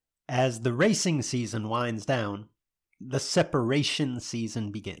As the racing season winds down, the separation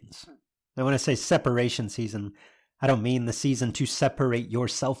season begins. Now, when I say separation season, I don't mean the season to separate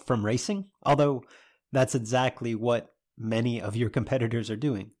yourself from racing, although that's exactly what many of your competitors are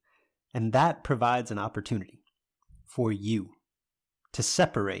doing. And that provides an opportunity for you to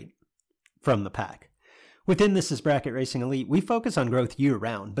separate from the pack. Within This Is Bracket Racing Elite, we focus on growth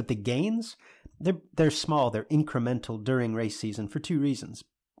year-round, but the gains, they're small, they're incremental during race season for two reasons.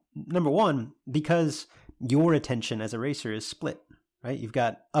 Number one, because your attention as a racer is split, right? You've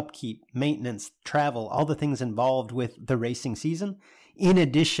got upkeep, maintenance, travel, all the things involved with the racing season, in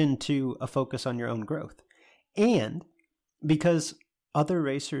addition to a focus on your own growth. And because other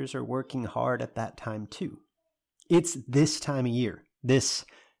racers are working hard at that time too. It's this time of year, this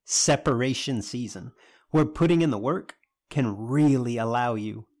separation season, where putting in the work can really allow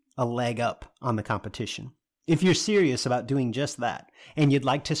you a leg up on the competition. If you're serious about doing just that, and you'd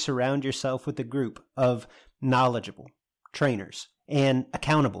like to surround yourself with a group of knowledgeable trainers and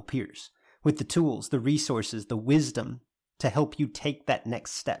accountable peers with the tools, the resources, the wisdom to help you take that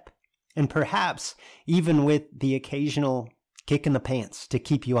next step, and perhaps even with the occasional kick in the pants to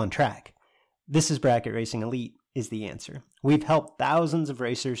keep you on track, This Is Bracket Racing Elite is the answer. We've helped thousands of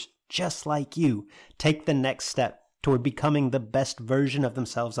racers just like you take the next step toward becoming the best version of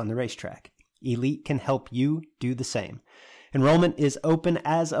themselves on the racetrack. Elite can help you do the same. Enrollment is open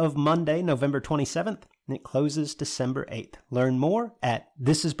as of Monday, November 27th, and it closes December 8th. Learn more at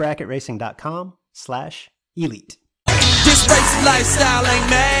thisisbracketracing.com/elite. This racing lifestyle ain't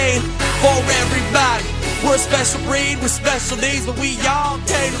made for everybody. We're a special breed with special needs, but we all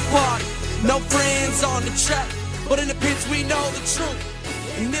came to party. No friends on the track, but in the pits we know the truth.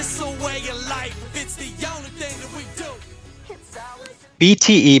 And this a way of life, it's the only thing that we do.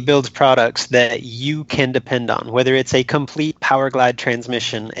 BTE builds products that you can depend on, whether it's a complete power glide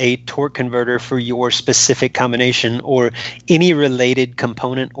transmission, a torque converter for your specific combination, or any related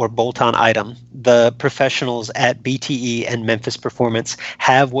component or bolt-on item. The professionals at BTE and Memphis Performance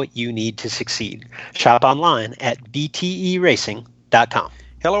have what you need to succeed. Shop online at bteracing.com.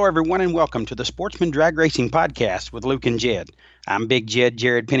 Hello, everyone, and welcome to the Sportsman Drag Racing Podcast with Luke and Jed. I'm Big Jed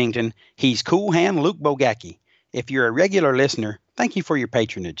Jared Pennington. He's Cool Hand Luke Bogacki. If you're a regular listener, thank you for your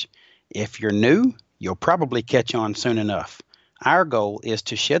patronage. If you're new, you'll probably catch on soon enough. Our goal is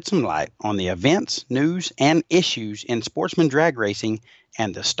to shed some light on the events, news, and issues in sportsman drag racing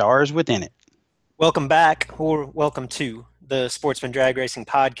and the stars within it. Welcome back, or welcome to the Sportsman Drag Racing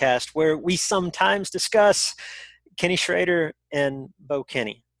Podcast, where we sometimes discuss Kenny Schrader and Bo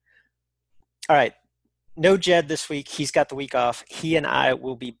Kenny. All right. No Jed this week. He's got the week off. He and I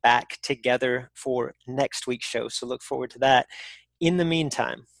will be back together for next week's show, so look forward to that. In the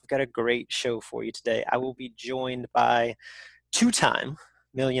meantime, we've got a great show for you today. I will be joined by two-time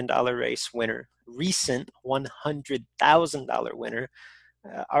 $1 Million Race winner, recent $100,000 winner,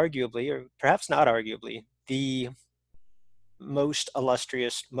 arguably, or perhaps not arguably, the most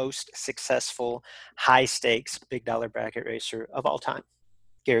illustrious, most successful, high-stakes, big-dollar bracket racer of all time,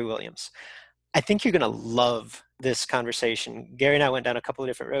 Gary Williams. I think you're going to love this conversation. Gary and I went down a couple of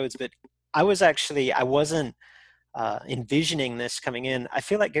different roads, but I wasn't envisioning this coming in. I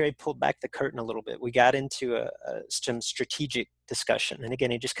feel like Gary pulled back the curtain a little bit. We got into some strategic discussion. And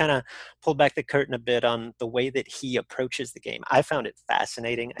again, he just kind of pulled back the curtain a bit on the way that he approaches the game. I found it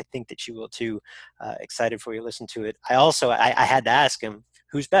fascinating. I think that you will too. Excited for you to listen to it. I had to ask him,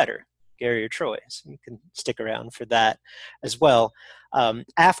 who's better, Gary or Troy? So you can stick around for that as well.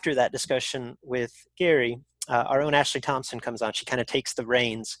 After that discussion with Gary, our own Ashley Thompson comes on. She kind of takes the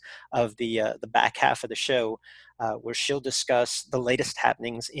reins of the back half of the show, where she'll discuss the latest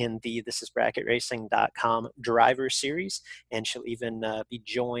happenings in the thisisbracketracing.com Driver Series, and she'll even be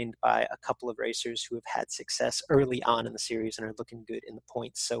joined by a couple of racers who have had success early on in the series and are looking good in the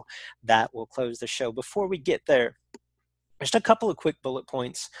points. So that will close the show. Before we get there, just a couple of quick bullet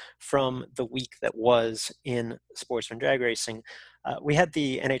points from the week that was in sportsman drag racing. We had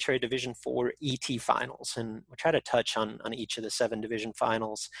the NHRA Division 4 ET finals, and we'll try to touch on each of the 7 division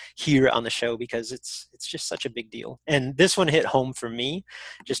finals here on the show because it's just such a big deal. And this one hit home for me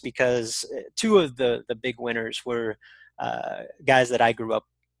just because 2 of the big winners were guys that I grew up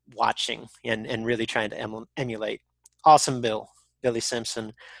watching and really trying to emulate. Awesome Billy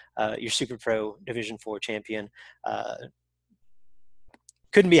Simpson, your Super Pro Division 4 champion.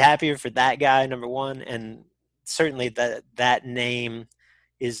 Couldn't be happier for that guy, number one, and certainly that name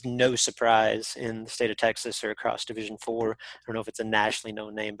is no surprise in the state of Texas or across Division 4. I don't know if it's a nationally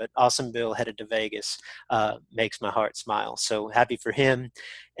known name, but Awesome Bill headed to Vegas makes my heart smile. So happy for him.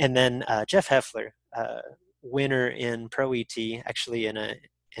 And then Jeff Heffler, winner in Pro ET, actually in a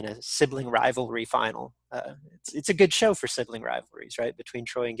in a sibling rivalry final. It's a good show for sibling rivalries, right? Between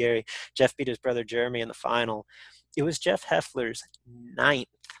Troy and Gary. Jeff beat his brother Jeremy in the final. It was Jeff Heffler's 9th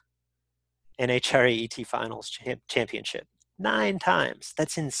NHRA ET Finals championship. 9 times.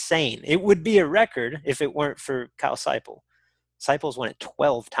 That's insane. It would be a record if it weren't for Kyle Seipel. Seipel's won it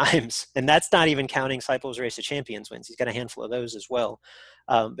 12 times, and that's not even counting Seipel's Race of Champions wins. He's got a handful of those as well.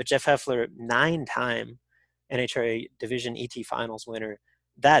 But Jeff Heffler, 9-time NHRA Division ET Finals winner.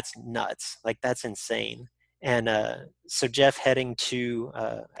 That's nuts. Like, that's insane. And so Jeff heading to,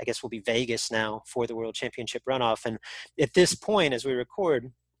 I guess will be Vegas now for the World Championship runoff. And at this point, as we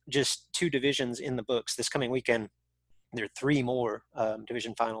record, just 2 divisions in the books. This coming weekend, there are 3 more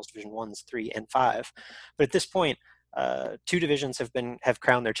division finals, Division 1s, 3, and 5. But at this point, 2 divisions have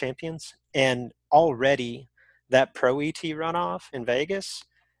crowned their champions, and already that Pro ET runoff in Vegas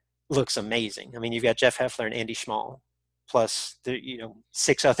looks amazing. I mean, you've got Jeff Heffler and Andy Schmall, plus the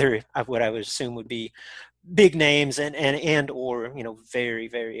 6 other what I would assume would be big names and or very,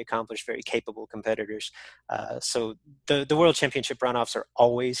 very accomplished, very capable competitors. So the World Championship runoffs are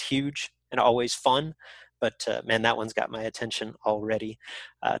always huge and always fun. But man, that one's got my attention already.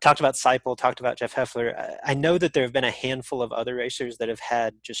 Talked about Seipel, talked about Jeff Heffler. I know that there have been a handful of other racers that have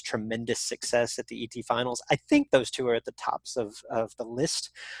had just tremendous success at the ET Finals. I think those 2 are at the tops of the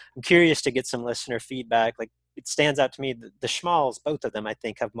list. I'm curious to get some listener feedback. Like, it stands out to me, the Schmalls, both of them, I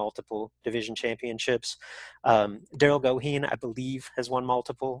think, have multiple division championships. Daryl Goheen, I believe, has won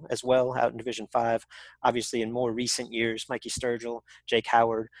multiple as well out in Division 5. Obviously, in more recent years, Mikey Sturgill, Jake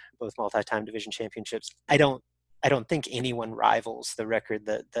Howard, both multi-time division championships. I don't think anyone rivals the record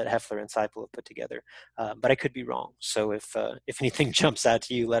that Heffler and Seipel have put together, but I could be wrong. So if anything jumps out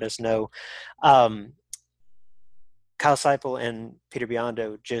to you, let us know. Kyle Seipel and Peter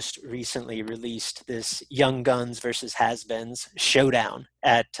Biondo just recently released this Young Guns versus Has-Beens showdown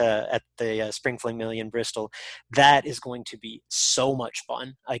at the Spring Fling Million Bristol. That is going to be so much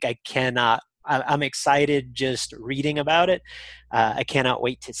fun. Like, I'm excited just reading about it. I cannot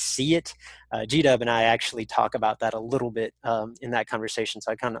wait to see it. G-Dub and I actually talk about that a little bit in that conversation,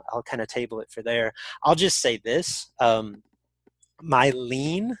 so I'll kind of table it for there. I'll just say this. My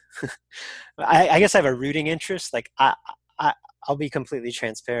lean, I guess I have a rooting interest. Like, I'll be completely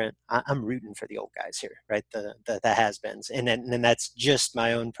transparent. I'm rooting for the old guys here, right? The has-beens, and that's just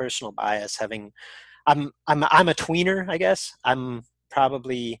my own personal bias. I'm a tweener, I guess.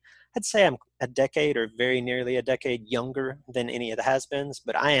 I'd say I'm a decade or very nearly a decade younger than any of the has-beens,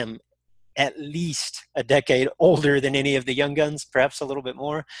 but I am at least a decade older than any of the young guns, perhaps a little bit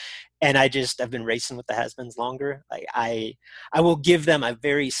more. And I've been racing with the has-beens longer. Like, I will give them a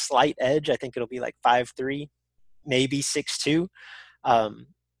very slight edge. I think it'll be like 5'3", maybe 6'2".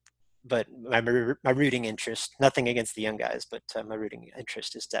 But my rooting interest, nothing against the young guys, but my rooting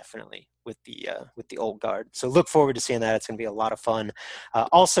interest is definitely with the old guard. So look forward to seeing that. It's going to be a lot of fun.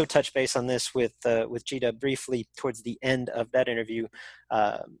 Also touch base on this with G-Dub briefly towards the end of that interview.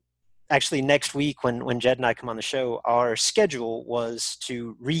 Actually, next week when Jed and I come on the show, our schedule was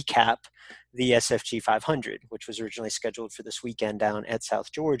to recap the SFG 500, which was originally scheduled for this weekend down at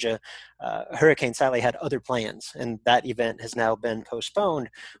South Georgia. Hurricane Sally had other plans, and that event has now been postponed,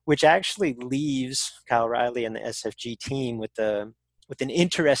 which actually leaves Kyle Riley and the SFG team with an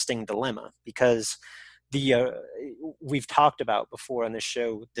interesting dilemma, because we've talked about before on this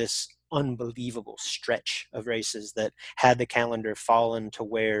show this unbelievable stretch of races that, had the calendar fallen to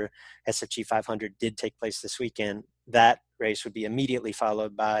where SFG 500 did take place this weekend, that race would be immediately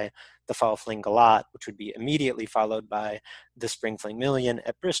followed by the Fall Fling Galat, which would be immediately followed by the Spring Fling Million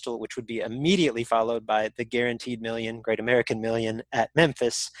at Bristol, which would be immediately followed by the Guaranteed Million, Great American Million at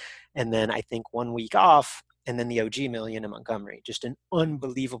Memphis, and then I think 1 week off, and then the OG Million in Montgomery. Just an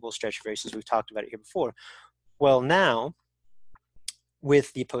unbelievable stretch of races. We've talked about it here before. Well, now,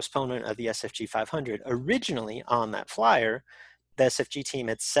 with the postponement of the SFG 500, originally on that flyer, the SFG team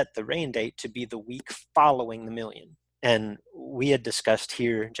had set the rain date to be the week following the Million. And we had discussed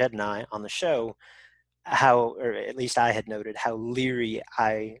here, Jed and I, on the show, how, or at least I had noted, how leery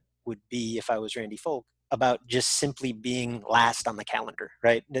I would be if I was Randy Folk about just simply being last on the calendar,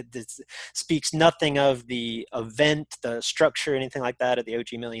 right? This speaks nothing of the event, the structure, anything like that of the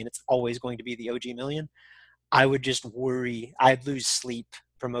OG Million. It's always going to be the OG Million. I would just worry. I'd lose sleep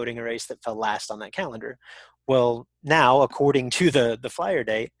promoting a race that fell last on that calendar. Well, now, according to the flyer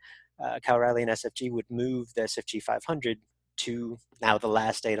date, Kyle Riley and SFG would move the SFG 500 to now the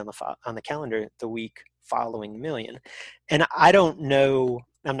last date on the calendar, the week following the Million. And I don't know,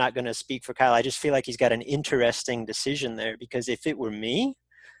 I'm not going to speak for Kyle. I just feel like he's got an interesting decision there, because if it were me,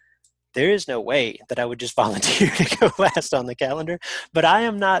 there is no way that I would just volunteer to go last on the calendar. But I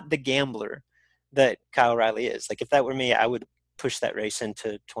am not the gambler that Kyle Riley is. Like, if that were me, I would push that race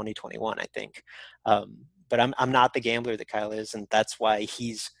into 2021, I think. But I'm not the gambler that Kyle is, and that's why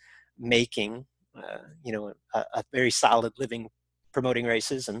he's making a very solid living promoting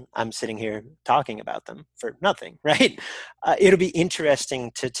races, and I'm sitting here talking about them for nothing, right? It'll be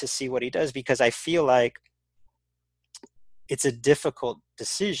interesting to see what he does, because I feel like it's a difficult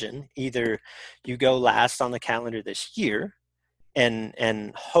decision. Either you go last on the calendar this year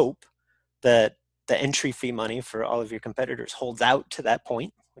and hope that the entry fee money for all of your competitors holds out to that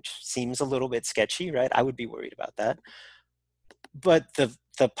point, which seems a little bit sketchy, right? I would be worried about that. But the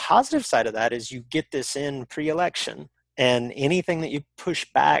positive side of that is you get this in pre-election, and anything that you push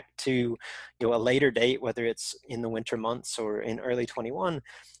back to a later date, whether it's in the winter months or in early 21,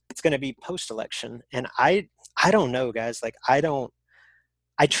 it's going to be post-election. And I don't know, guys. Like, I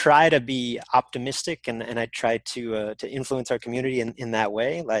try to be optimistic, and I try to influence our community in that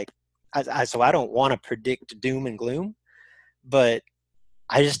way. Like, so I don't want to predict doom and gloom, but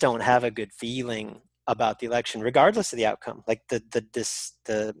I just don't have a good feeling about the election, regardless of the outcome. Like the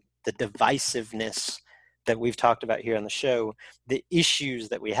divisiveness that we've talked about here on the show, the issues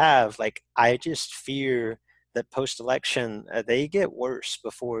that we have, like, I just fear that post-election, they get worse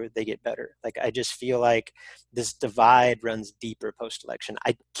before they get better. Like, I just feel like this divide runs deeper post-election.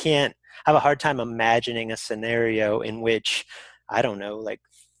 I have a hard time imagining a scenario in which, I don't know, like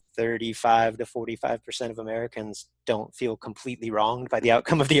 35 to 45% of Americans don't feel completely wronged by the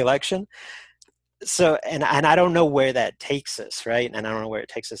outcome of the election. So, and I don't know where that takes us, right? And I don't know where it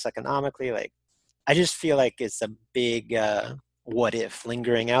takes us economically. Like, I just feel like it's a big what if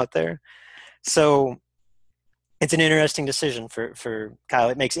lingering out there. So it's an interesting decision for Kyle.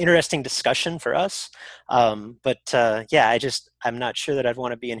 It makes interesting discussion for us. But I'm not sure that I'd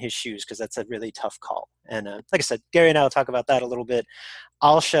want to be in his shoes, because that's a really tough call. And like I said, Gary and I will talk about that a little bit.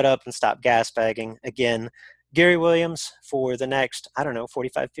 I'll shut up and stop gas bagging. Again, Gary Williams for the next,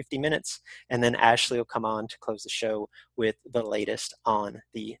 45, 50 minutes. And then Ashley will come on to close the show with the latest on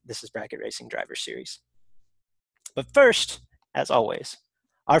the This is Bracket Racing Driver Series. But first, as always,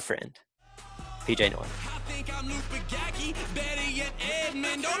 our friend, PJ North. I'm Luke Bagacki, better yet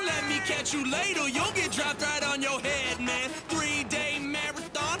Edmund. Don't let me catch you later, you'll get dropped right on your head, man. 3-day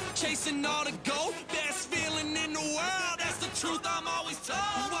marathon, chasing all the gold. Best feeling in the world, that's the truth I'm always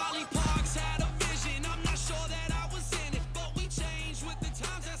told. Wally Parks had a vision, I'm not sure that I was in it, but we changed with the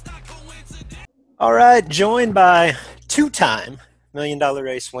times, that's not coincidence. All right, joined by two-time $1 Million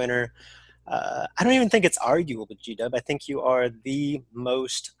Race winner. I don't even think it's arguable, G-Dub. I think you are the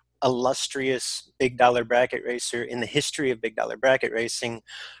most illustrious big dollar bracket racer in the history of big dollar bracket racing.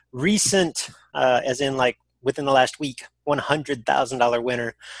 Recent, as in like within the last week, $100,000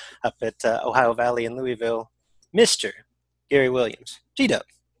 winner up at Ohio Valley in Louisville, Mr. Gary Williams. G-Dub,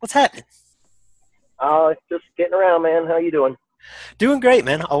 what's happening? Just getting around, man. How you doing? Doing great,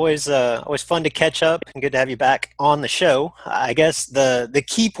 man. Always fun to catch up, and good to have you back on the show. I guess the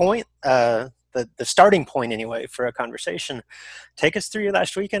key point, the starting point anyway, for a conversation. Take us through your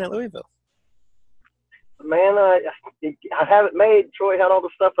last weekend at Louisville. Man, I have it made. Troy had all the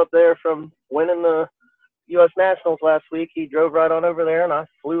stuff up there from winning the U.S. Nationals last week. He drove right on over there, and I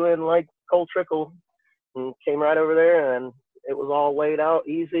flew in like cold trickle and came right over there, and it was all laid out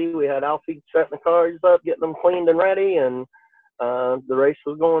easy. We had Alfie setting the cars up, getting them cleaned and ready, and the race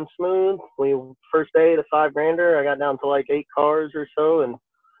was going smooth. First day, the $5,000, I got down to like 8 cars or so, and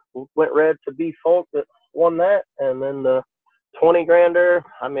went red to B Folk that won that. And then the $20,000,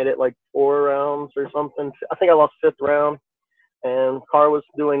 I made it like 4 rounds or something. I think I lost 5th round, and car was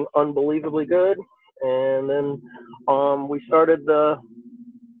doing unbelievably good. And then we started the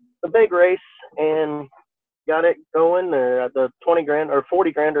big race and got it going. The $20,000 or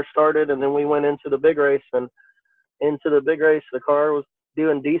 $40,000 started, and then we went into the big race. And into the big race, the car was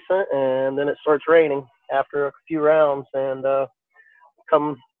doing decent, and then it starts raining after a few rounds, and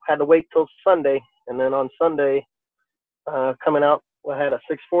had to wait till Sunday. And then on Sunday, coming out, I had a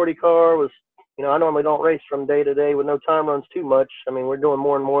 640 car. I normally don't race from day to day with no time runs too much. I mean, we're doing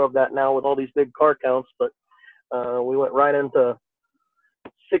more and more of that now with all these big car counts, but we went right into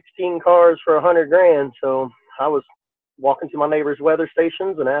 16 cars for $100,000. So I was walking to my neighbors' weather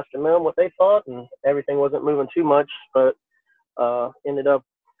stations and asking them what they thought, and everything wasn't moving too much, but ended up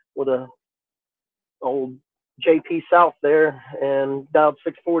with a old JP South there and dialed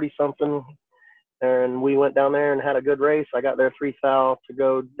 640 something, and we went down there and had a good race. I got there 3 thou to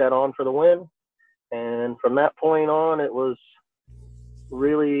go dead on for the win, and from that point on, it was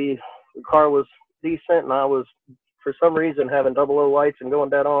really, the car was decent, and I was for some reason, having double O lights and going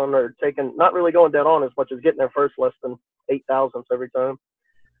dead on, or not really going dead on as much as getting there first less than 8 thousandths every time.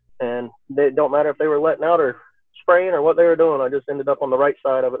 And it don't matter if they were letting out or spraying or what they were doing. I just ended up on the right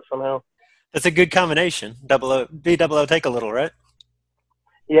side of it somehow. That's a good combination. Double O take a little, right?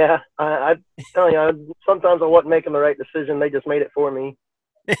 Yeah, I tell you, sometimes I wasn't making the right decision. They just made it for me.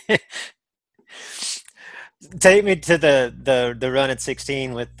 Take me to the run at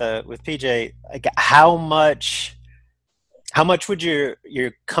 16 with PJ. Like, how much would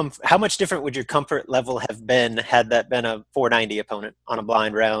how much different would your comfort level have been had that been a 490 opponent on a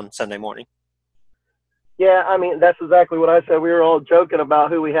blind round Sunday morning? Yeah, I mean, that's exactly what I said. We were all joking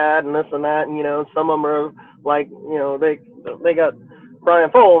about who we had and this and that, and, you know, some of them are like, you know, they got Brian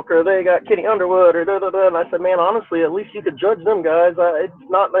Folk or they got Kenny Underwood or da-da-da, and I said, man, honestly, at least you could judge them guys. It's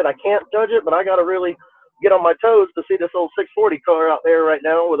not that I can't judge it, but I got to really get on my toes to see this old 640 car out there right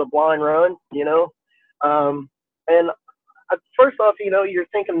now with a blind run, you know. And first off, you know, you're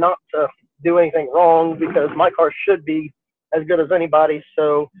thinking not to do anything wrong because my car should be as good as anybody,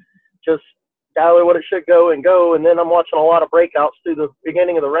 so just dial what it should go. And then I'm watching a lot of breakouts through the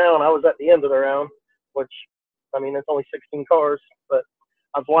beginning of the round. I was at the end of the round, which, I mean, it's only 16 cars, but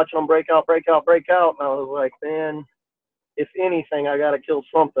I was watching them break out, and I was like, man, if anything, I got to kill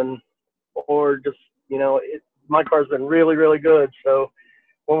something, or just, you know, my car's been really, really good. So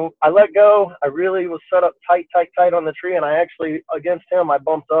when I let go, I really was set up tight on the tree, and I actually, against him, I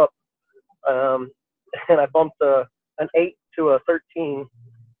bumped up, and I bumped an 8 to a 13.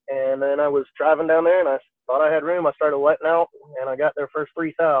 And then I was driving down there, and I thought I had room. I started letting out, and I got there first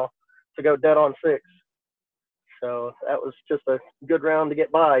 3 thou to go dead on 6. So that was just a good round to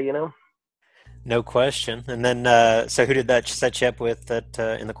get by, you know. No question. And then, so who did that set you up with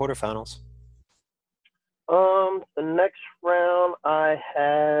in the quarterfinals? The next round I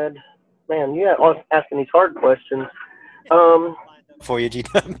had, man, you are asking these hard questions. For you,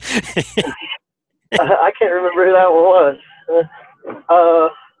 G-Dub. I can't remember who that one was.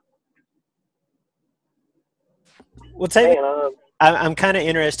 Well, tell me, I'm kind of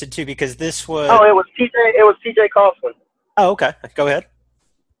interested too because this was. Oh, it was TJ Kaufman. Oh, okay. Go ahead.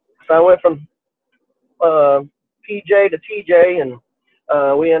 So I went from PJ to TJ, and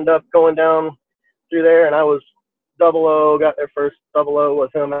we ended up going down through there, and I was double O, got there first double O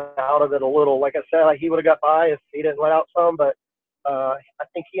with him out of it a little. Like I said, like he would have got by if he didn't let out some, but I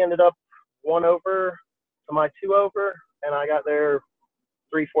think he ended up 1 over to my 2 over, and I got there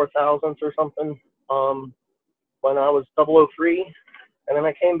 3/4 thousandths or something when I was 003. And then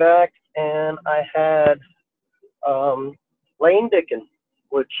I came back and I had Lane Dickin,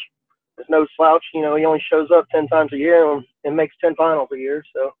 which is no slouch. You know, he only shows up 10 times a year and makes 10 finals a year.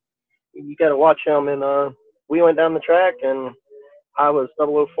 So you got to watch him. And we went down the track, and I was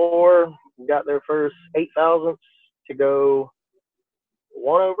 004, got there first 8 thousandths to go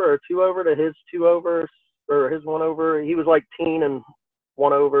 1 over or 2 over to his 2 over, or his 1 over. He was like teen and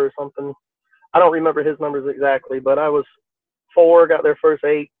 1 over or something. I don't remember his numbers exactly, but I was 4, got there first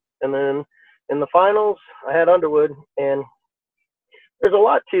 8. And then in the finals, I had Underwood, and there's a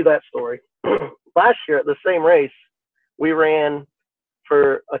lot to that story. Last year at the same race, we ran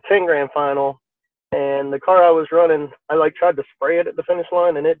for a 10 grand final, and the car I was running, I like tried to spray it at the finish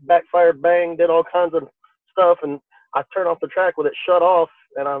line, and it backfired, bang, did all kinds of stuff, and I turned off the track with it shut off,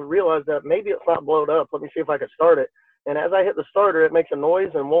 and I realized that maybe it's not blowed up. Let me see if I could start it. And as I hit the starter, it makes a noise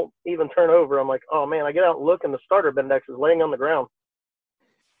and won't even turn over. I'm like, oh man, I get out and look, and the starter Bendex is laying on the ground.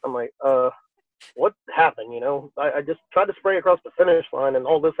 I'm like, what happened? You know, I just tried to spray across the finish line, and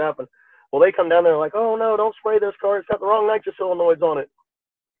all this happened. Well, they come down there like, oh no, don't spray this car. It's got the wrong nitrous solenoids on it.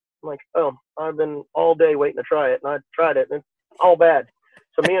 I'm like, oh, I've been all day waiting to try it, and I tried it, and it's all bad.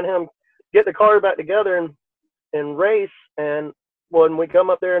 So me and him get the car back together and race, and when we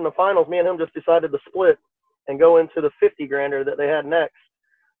come up there in the finals, me and him just decided to split and go into the 50 grander that they had next.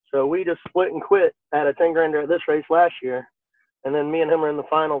 So we just split and quit at a 10 grander at this race last year. And then me and him are in the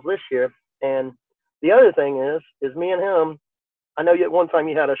finals this year. And the other thing is me and him, I know at one time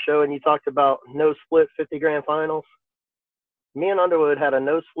you had a show and you talked about no split 50 grand finals. Me and Underwood had a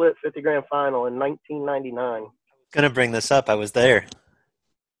no split 50 grand final in 1999. Gonna bring this up. I was there.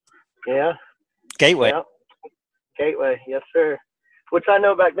 Yeah. Gateway. Yeah. Gateway. Yes, sir. Which I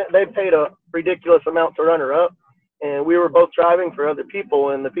know back then they paid a ridiculous amount to runner up, and we were both driving for other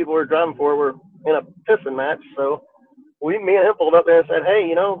people, and the people we were driving for were in a pissing match. So me and him pulled up there and said, hey,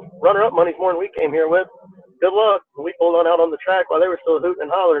 you know, runner up money's more than we came here with. Good luck. And we pulled on out on the track while they were still hooting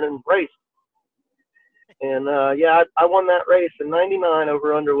and hollering and raced. And yeah, I won that race in '99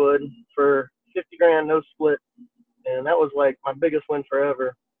 over Underwood for 50 grand, no split, and that was like my biggest win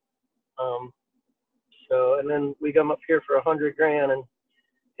forever. So, and then we come up here for $100,000, and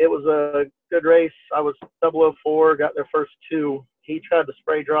it was a good race. I was 004, got their first two. He tried to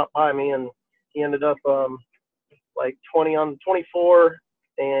spray drop by me, and he ended up like 20 on 24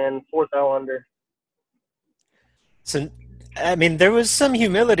 and 4th out under. So, I mean, there was some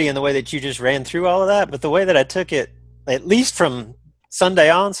humility in the way that you just ran through all of that, but the way that I took it, at least from Sunday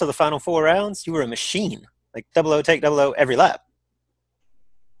on, so the final 4 rounds, you were a machine. Like 00, take 00 every lap.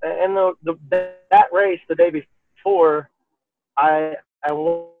 And that race the day before, I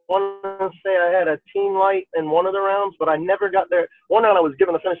want to say I had a team light in one of the rounds, but I never got there. One round I was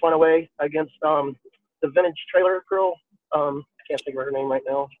giving the finish line away against the vintage trailer girl. I can't think of her name right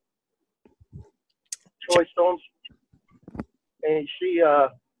now. Troy Stones. And she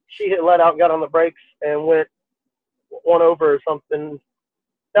hit let out and got on the brakes and went 1 over or something.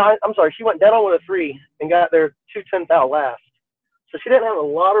 No, I'm sorry. She went dead on with a 3 and got there 2/10 out last. So she didn't have a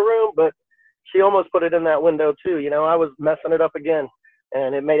lot of room, but she almost put it in that window too. You know, I was messing it up again,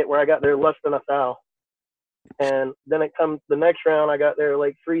 and it made it where I got there less than a foul. And then it comes the next round, I got there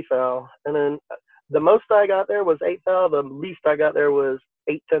like 3 foul. And then the most I got there was 8 foul. The least I got there was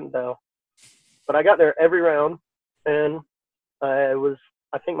 8/10 foul. But I got there every round, and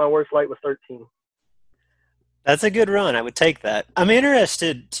I think my worst light was 13. That's a good run. I would take that. I'm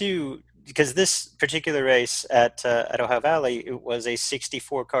interested too, because this particular race at Ohio Valley, it was a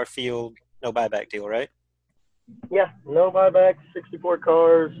 64 car field, no buyback deal, right? Yeah, no buyback, 64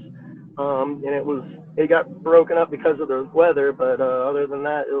 cars, and it got broken up because of the weather, but other than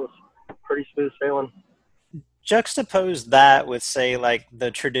that, it was pretty smooth sailing. Juxtapose that with, say, like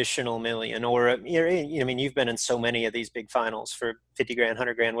the traditional million, or I mean, you've been in so many of these big finals for $50,000,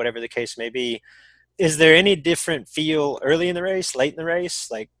 $100,000, whatever the case may be. Is there any different feel early in the race, late in the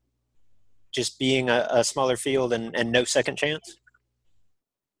race, like just being a smaller field and no second chance?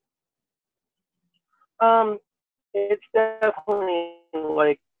 It's definitely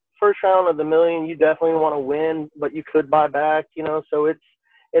like first round of the million, you definitely want to win, but you could buy back, you know. So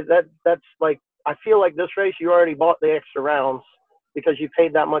that's like, I feel like this race you already bought the extra rounds because you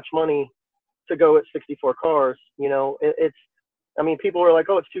paid that much money to go at 64 cars. You know, I mean, people were like,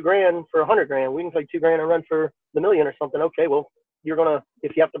 oh, it's $2,000 for $100,000. We can take $2,000 and run for the million or something. Okay, well, you're gonna,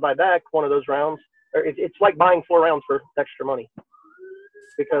 if you have to buy back one of those rounds, or it's like buying 4 rounds for extra money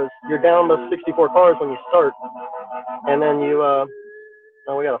because you're down to 64 cars when you start, and then you oh,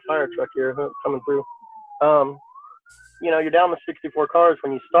 we got a fire truck here coming through. You know, you're down to 64 cars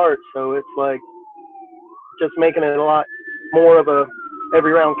when you start, so it's like just making it a lot more of a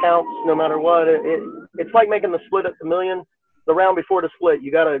every round counts no matter what. It's like making the split at the million. The round before the split,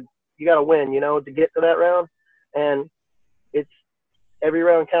 you gotta win, you know, to get to that round, and it's every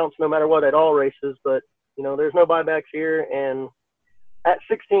round counts no matter what at all races. But you know, there's no buybacks here, and at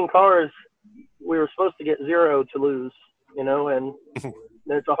 16 cars, we were supposed to get 0 to lose, you know, and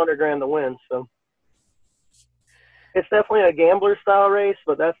it's $100,000 to win. So it's definitely a gambler style race,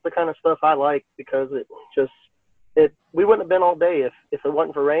 but that's the kind of stuff I like because we wouldn't have been all day if it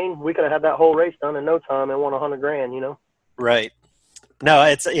wasn't for rain. We could have had that whole race done in no time and won $100,000, you know? Right. No,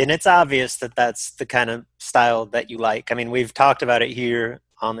 it's obvious that that's the kind of style that you like. I mean, we've talked about it here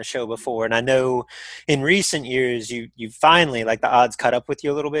on the show before, and I know in recent years you finally, like, the odds caught up with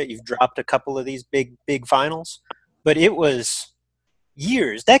you a little bit. You've dropped a couple of these big finals, but it was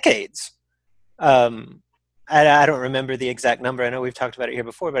years, decades. I don't remember the exact number. I know we've talked about it here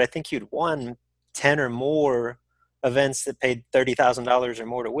before, but I think you'd won 10 or more events that paid $30,000 or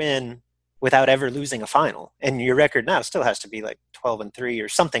more to win without ever losing a final. And your record now still has to be like 12-3 or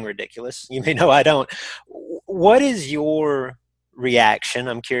something ridiculous. You may know I don't. What is your reaction,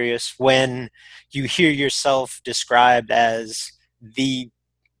 I'm curious, when you hear yourself described as the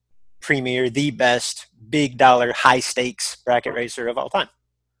premier, the best big dollar, high stakes bracket racer of all time?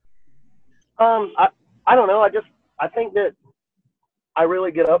 I don't know. I think that I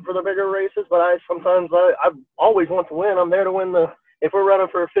really get up for the bigger races, but I always want to win. I'm there to win if we're running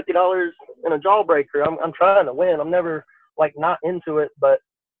for $50 in a jawbreaker, I'm trying to win. I'm never like not into it, but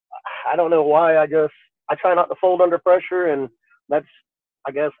I don't know why. I try not to fold under pressure, and that's,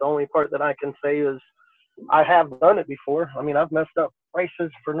 I guess, the only part that I can say is I have done it before. I mean, I've messed up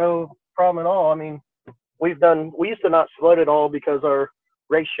races for no problem at all. I mean, we used to not split at all because our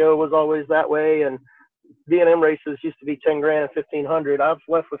race show was always that way, and B&M races used to be $10,000 and $1,500. I've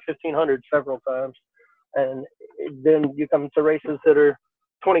left with $1,500 several times, and then you come to races that are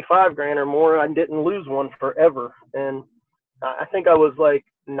 $25,000 or more. I didn't lose one forever, and I think I was like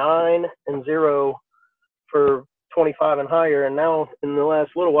 9-0 for 25 and higher, and now in the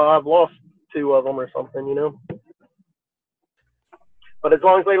last little while I've lost 2 of them or something, you know. But as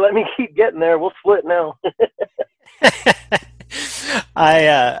long as they let me keep getting there, we'll split now.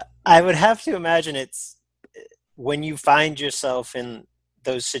 I would have to imagine it's when you find yourself in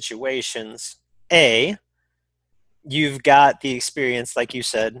those situations, you've got the experience, like you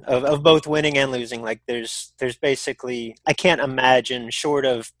said, of both winning and losing. Like there's basically, I can't imagine, short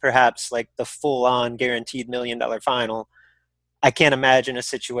of perhaps like the full on guaranteed $1 million final, I can't imagine a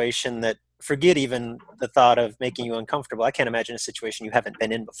situation that, forget even the thought of making you uncomfortable, I can't imagine a situation you haven't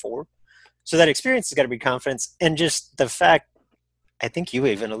been in before. So that experience has got to be confidence. And just the fact, I think you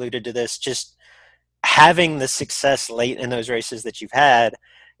even alluded to this, just having the success late in those races that you've had,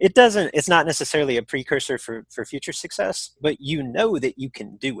 it's not necessarily a precursor for future success, but you know that you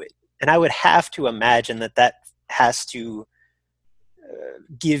can do it. And I would have to imagine that has to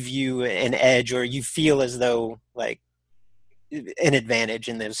give you an edge, or you feel as though like an advantage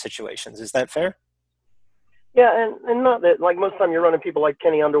in those situations. Is that fair? Yeah, and not that, like, most of the time you're running people like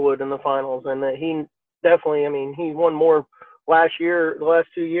Kenny Underwood in the finals, and that he definitely, I mean, he won more the last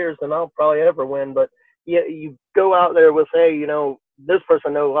 2 years than I'll probably ever win. But yeah, you go out there with, hey, you know, this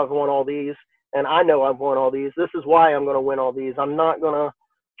person knows I've won all these, and I know I've won all these. This is why I'm going to win all these. I'm not going to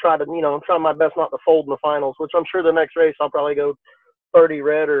try to, you know, I'm trying my best not to fold in the finals, which I'm sure the next race I'll probably go 30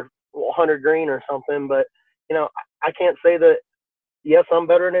 red or 100 green or something. But, you know, I can't say that, yes, I'm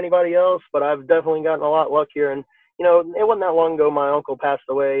better than anybody else, but I've definitely gotten a lot luckier. And, you know, it wasn't that long ago my uncle passed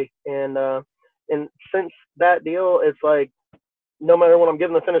away. And since that deal, it's like, no matter when I'm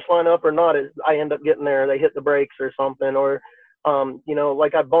giving the finish line up or not, I end up getting there. They hit the brakes or something. Or, you know,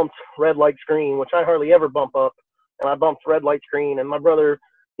 like I bumped red light screen, which I hardly ever bump up. And I bumped red light screen. And my brother,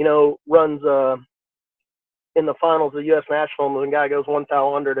 you know, runs in the finals of U.S. Nationals, and the guy goes one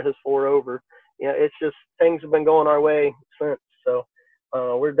foul under to his 4 over. You know, it's just things have been going our way since. So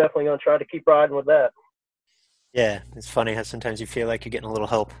we're definitely going to try to keep riding with that. Yeah, it's funny how sometimes you feel like you're getting a little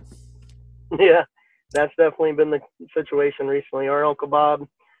help. Yeah, that's definitely been the situation recently. Our Uncle Bob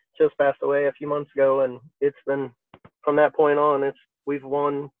just passed away a few months ago, and it's been, from that point on, we've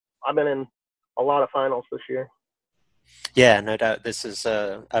won. I've been in a lot of finals this year. Yeah, no doubt. This is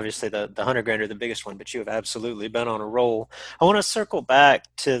obviously the 100 grander, the biggest one, but you have absolutely been on a roll. I want to circle back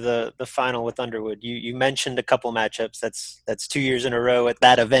to the final with Underwood. You mentioned a couple matchups. That's 2 years in a row at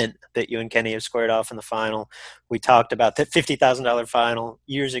that event that you and Kenny have squared off in the final. We talked about that $50,000 final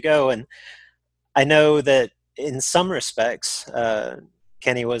years ago, and I know that in some respects,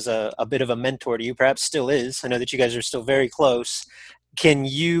 Kenny was a bit of a mentor to you, perhaps still is. I know that you guys are still very close. Can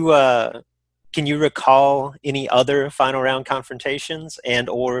you recall any other final round confrontations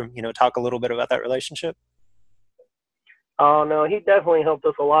or, you know, talk a little bit about that relationship? Oh, no, he definitely helped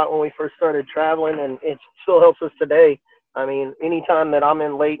us a lot when we first started traveling, and it still helps us today. I mean, anytime that I'm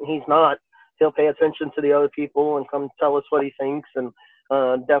in late and he's not, he'll pay attention to the other people and come tell us what he thinks, and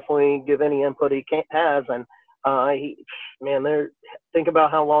definitely give any input he has. And think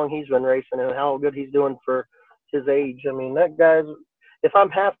about how long he's been racing and how good he's doing for his age. I mean, that guy's, if I'm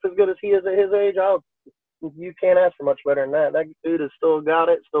half as good as he is at his age, you can't ask for much better than that. That dude has still got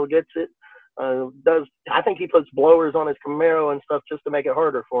it, still gets it. I think he puts blowers on his Camaro and stuff just to make it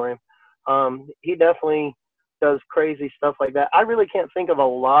harder for him. He definitely does crazy stuff like that. I really can't think of a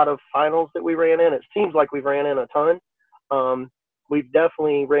lot of finals that we ran in. It seems like we've ran in a ton. We've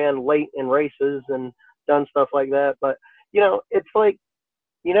definitely ran late in races and done stuff like that. But, you know, it's like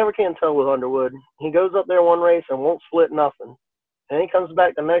you never can tell with Underwood. He goes up there one race and won't split nothing. And he comes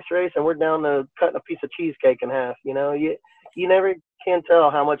back the next race and we're down to cutting a piece of cheesecake in half. You know, you never can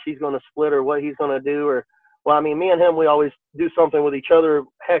tell how much he's going to split or what he's going to do. Or, well, I mean, me and him, we always do something with each other.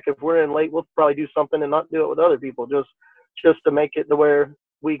 Heck, if we're in late, we'll probably do something and not do it with other people just to make it to where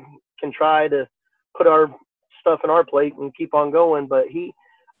we can try to put our stuff in our plate and keep on going. But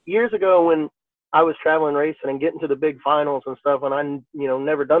years ago when I was traveling racing and getting to the big finals and stuff, and I, you know,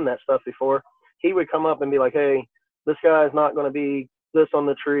 never done that stuff before, he would come up and be like, hey, this guy's not going to be this on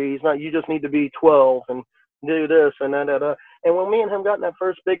the tree. He's not, you just need to be 12 and do this and that. And when me and him got in that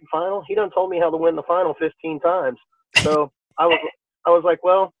first big final, he done told me how to win the final 15 times. So I was like,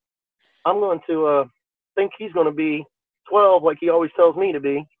 well, I'm going to think he's going to be 12 like he always tells me to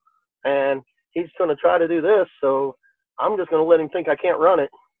be. And he's going to try to do this. So I'm just going to let him think I can't run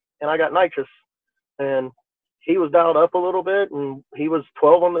it. And I got nitrous. And he was dialed up a little bit, and he was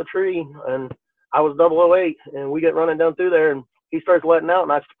 12 on the tree, and I was 008, and we get running down through there, and he starts letting out,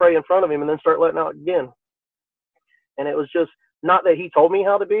 and I spray in front of him and then start letting out again. And it was just not that he told me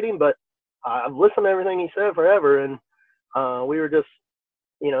how to beat him, but I've listened to everything he said forever, and we were just,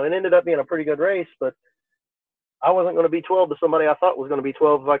 you know, it ended up being a pretty good race, but I wasn't going to be 12 to somebody I thought was going to be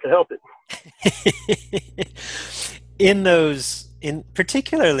 12 if I could help it. In those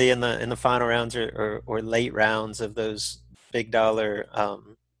particularly in the final rounds or late rounds of those big dollar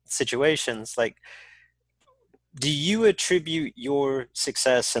situations, like, do you attribute your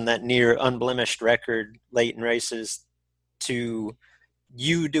success and that near unblemished record late in races to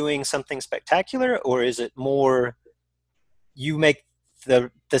you doing something spectacular, or is it more you make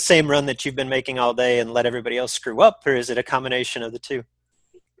the same run that you've been making all day and let everybody else screw up, or is it a combination of the two?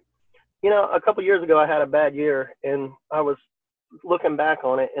 A couple years ago I had a bad year, and I was looking back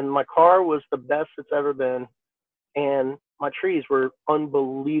on it, and my car was the best it's ever been, and my trees were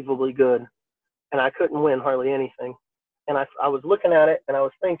unbelievably good, and I couldn't win hardly anything. And I was looking at it, and I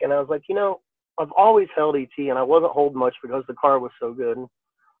was thinking, I was like, I've always held ET, and I wasn't holding much because the car was so good.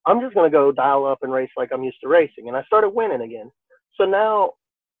 I'm just going to go dial up and race like I'm used to racing. And I started winning again. So now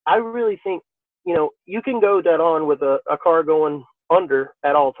I really think, you can go dead on with a car going under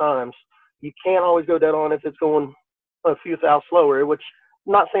at all times. You can't always go dead on if it's going a few thou slower, which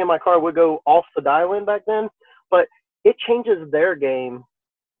I'm not saying my car would go off the dial in back then, but it changes their game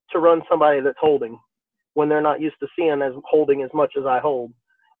to run somebody that's holding when they're not used to seeing as holding as much as I hold.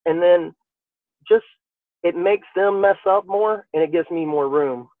 And then just it makes them mess up more, and it gives me more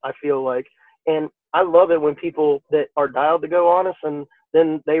room, I feel like. And I love it when people that are dialed to go honest and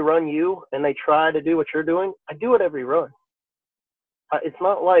then they run you and they try to do what you're doing. I do it every run. It's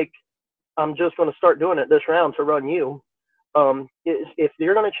not like I'm just going to start doing it this round to run you. If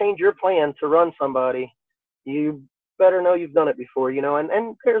you're going to change your plan to run somebody, you better know you've done it before,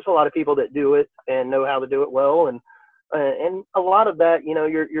 and there's a lot of people that do it and know how to do it well. And a lot of that,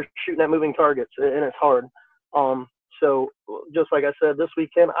 you're shooting at moving targets, and it's hard. So just like I said, this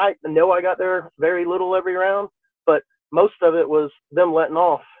weekend, I know I got there very little every round, but most of it was them letting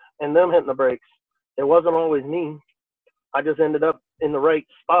off and them hitting the brakes. It wasn't always me. I just ended up in the right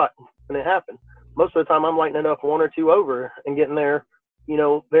spot when it happened. Most of the time I'm lighting it up one or two over and getting there,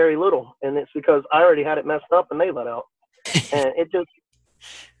 very little. And it's because I already had it messed up and they let out. And it's just,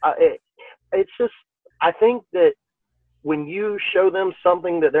 I think that when you show them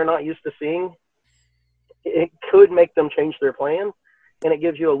something that they're not used to seeing, it could make them change their plan, and it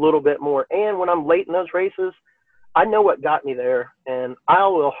gives you a little bit more. And when I'm late in those races, I know what got me there, and I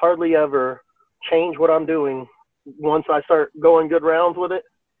will hardly ever change what I'm doing once I start going good rounds with it.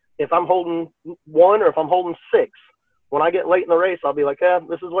 If I'm holding 1 or if I'm holding 6, when I get late in the race, I'll be like,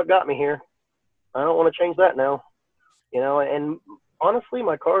 this is what got me here. I don't want to change that now. And honestly,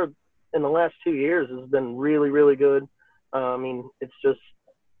 my car in the last 2 years has been really, really good.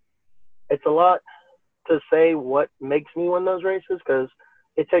 It's a lot to say what makes me win those races, because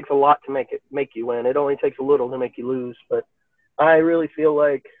it takes a lot to make you win. It only takes a little to make you lose. But I really feel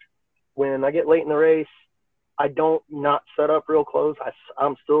like when I get late in the race, I don't not set up real close.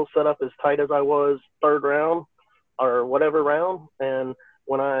 I'm still set up as tight as I was third round or whatever round. And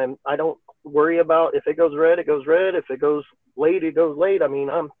when I don't worry about if it goes red, it goes red. If it goes late, it goes late.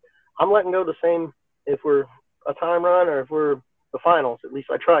 I'm letting go the same if we're a time run or if we're the finals. At least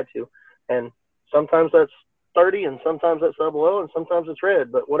I try to. And sometimes that's 30 and sometimes that's double O and sometimes it's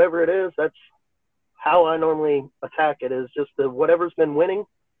red. But whatever it is, that's how I normally attack it, is just whatever's been winning,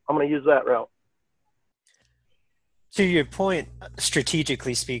 I'm going to use that route. To your point,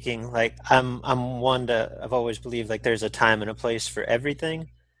 strategically speaking, like I've always believed like there's a time and a place for everything.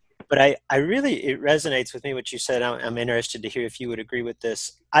 But I really, it resonates with me what you said. I'm interested to hear if you would agree with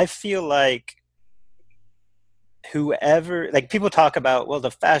this. I feel like whoever, like people talk about, well,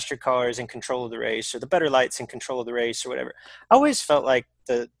 the faster car is in control of the race or the better light's in control of the race or whatever. I always felt like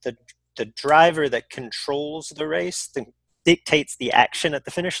the driver that controls the race, dictates the action at the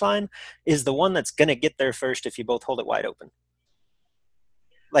finish line, is the one that's going to get there first if you both hold it wide open.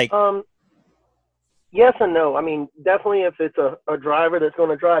 Like, yes and no. Definitely if it's a driver that's going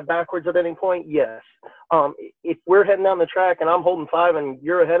to drive backwards at any point, yes. If we're heading down the track and I'm holding 5 and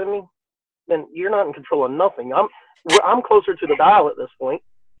you're ahead of me, then you're not in control of nothing. I'm closer to the dial at this point.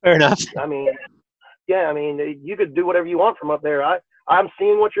 Fair enough. You could do whatever you want from up there. I'm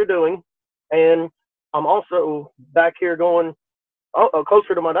seeing what you're doing, and I'm also back here going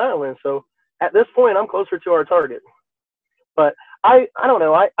closer to my dial in. So at this point, I'm closer to our target. But I don't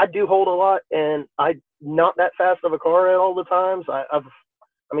know. I do hold a lot, and I'm not that fast of a car at all the times.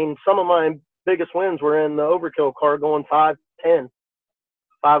 Some of my biggest wins were in the overkill car going 510,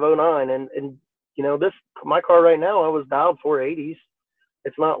 509, and my car right now, I was dialed 480s.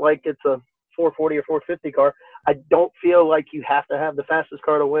 It's not like it's a 440 or 450 car. I don't feel like you have to have the fastest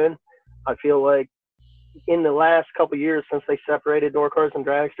car to win. I feel like in the last couple of years since they separated door cars and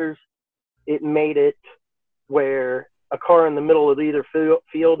dragsters, it made it where a car in the middle of either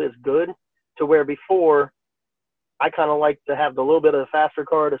field is good, to where before I kind of like to have the little bit of the faster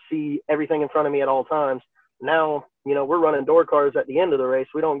car to see everything in front of me at all times. Now, we're running door cars at the end of the race.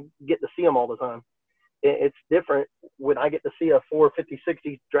 We don't get to see them all the time. It's different when I get to see a 450,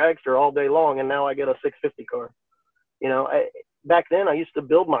 60 dragster all day long, and now I get a 650 car. Back then I used to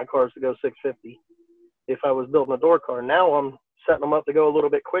build my cars to go 650 if I was building a door car. Now I'm setting them up to go a little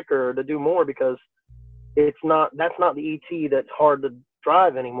bit quicker or to do more, because that's not the ET that's hard to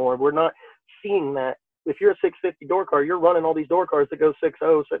drive anymore. We're not seeing that. If you're a 650 door car, you're running all these door cars that go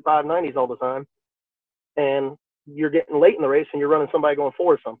 6.0, 590s all the time, and you're getting late in the race and you're running somebody going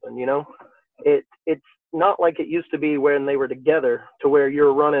 4 something. It's not like it used to be when they were together, to where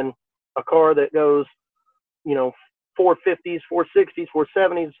you're running a car that goes 450s, 460s,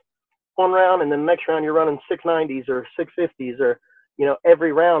 470s one round, and then the next round you're running 690s or 650s, or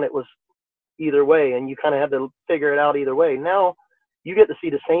every round it was either way, and you kind of had to figure it out either way. Now you get to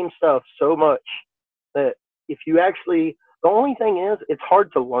see the same stuff so much that if you actually, the only thing is it's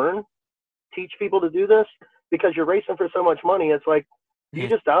hard to teach people to do this, because you're racing for so much money. It's like, do you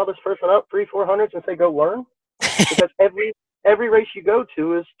just dial this person up 300-400s and say, go learn? Because every race you go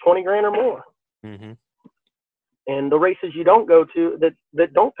to is 20 grand or more. Mm-hmm. And the races you don't go to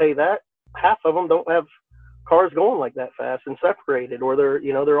that don't pay that, half of them don't have cars going like that fast and separated, or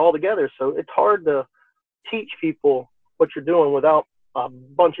they're all together. So it's hard to teach people what you're doing without a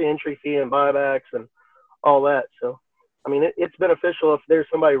bunch of entry fee and buybacks and all that. So, I mean, it's beneficial if there's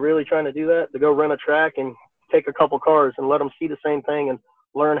somebody really trying to do that, to go rent a track and take a couple cars and let them see the same thing and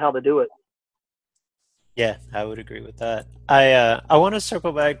learn how to do it. Yeah, I would agree with that. I want to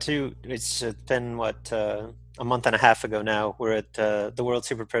circle back to, it's been a month and a half ago now. We're at the World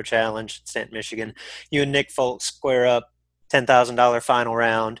Super Pro Challenge in Stanton, Michigan. You and Nick Folk square up, $10,000 final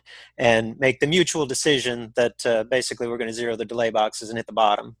round, and make the mutual decision that basically we're going to zero the delay boxes and hit the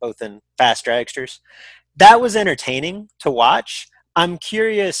bottom, both in fast dragsters. That was entertaining to watch. I'm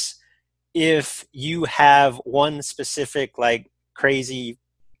curious if you have one specific, like, crazy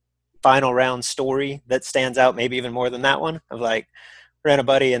final round story that stands out, maybe even more than that one, of like, ran a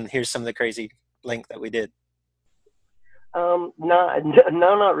buddy and here's some of the crazy link that we did. No,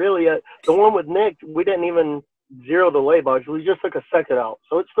 not really. The one with Nick, we didn't even zero the delay box. We just took a second out,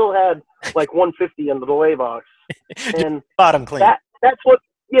 so it still had like 150 in the delay box. And bottom clean. That's what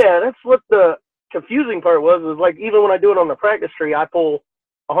the confusing part was. Is like, even when I do it on the practice tree, I pull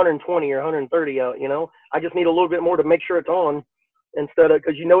 120 or 130 out. I just need a little bit more to make sure it's on, instead of,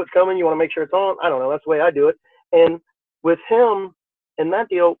 because it's coming, you want to make sure it's on. I don't know. That's the way I do it. And with him and that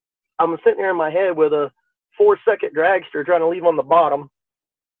deal, I'm sitting there in my head with a 4-second dragster trying to leave on the bottom,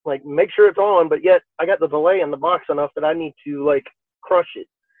 like, make sure it's on, but yet I got the delay in the box enough that I need to, like, crush it.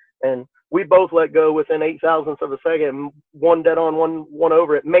 And we both let go within 8 thousandths of a second, one dead on, one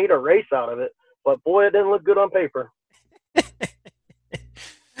over. It made a race out of it, but boy, it didn't look good on paper.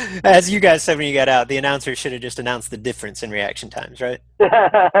 As you guys said when you got out, the announcer should have just announced the difference in reaction times, right?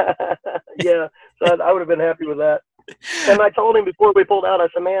 Yeah, so I would have been happy with that. And I told him before we pulled out, I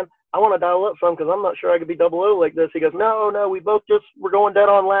said, man, I want to dial up some, because I'm not sure I could be 00 like this. He goes, no, we both we're going dead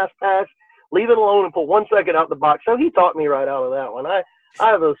on last pass. Leave it alone and pull 1 second out the box. So he talked me right out of that one. I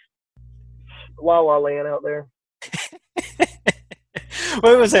have a la-la land out there.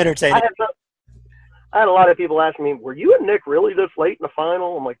 Well, it was entertaining. I had a lot of people asking me, were you and Nick really this late in the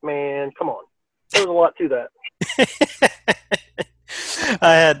final? I'm like, man, come on. There's a lot to that.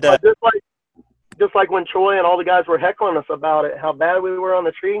 I had just like when Troy and all the guys were heckling us about it, how bad we were on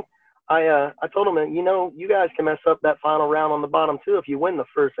the tree. I told them, you guys can mess up that final round on the bottom too if you win the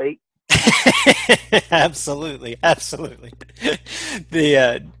first 8. Absolutely.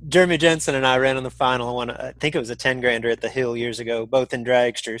 The Jeremy Jensen and I ran on the final one. I think it was a 10-grander at the Hill years ago, both in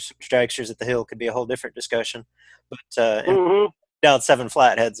dragsters. Dragsters at the Hill could be a whole different discussion. But out 7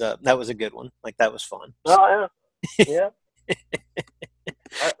 flatheads up. That was a good one. Like, that was fun. Oh yeah.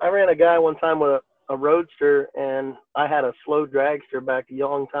 I ran a guy one time with a roadster, and I had a slow dragster back a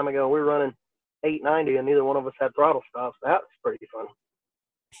long time ago. We were running 890, and neither one of us had throttle stops. That was pretty fun.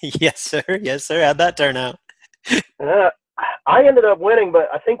 Yes, sir. How'd that turn out? I ended up winning, but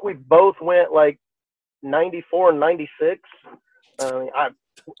I think we both went like 94 and 96.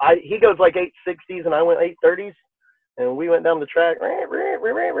 He goes like 860s, and I went 830s, and we went down the track.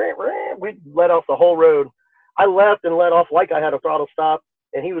 We let off the whole road. I left and let off like I had a throttle stop,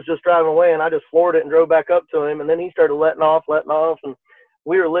 and he was just driving away, and I just floored it and drove back up to him, and then he started letting off, and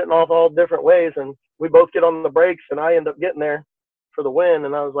we were letting off all different ways, and we both get on the brakes, and I end up getting there for the win.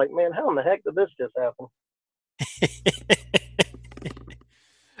 And I was like, man, how in the heck did this just happen?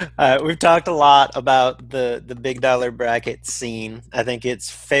 We've talked a lot about the big dollar bracket scene. I think it's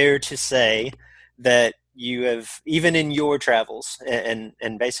fair to say that you have, even in your travels and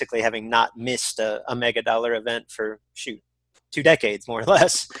basically having not missed a mega dollar event for 2 decades, more or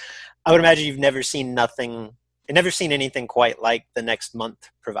less, I would imagine you've never seen anything quite like the next month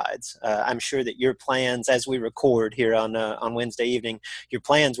provides. I'm sure that your plans, as we record here on Wednesday evening, your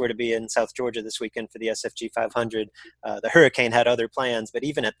plans were to be in South Georgia this weekend for the SFG 500. The Hurricane had other plans, but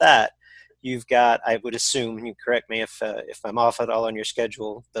even at that, you've got, I would assume, and you correct me if I'm off at all on your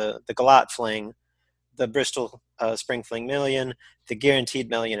schedule, the Galat Fling, the Bristol Spring Fling Million, the Guaranteed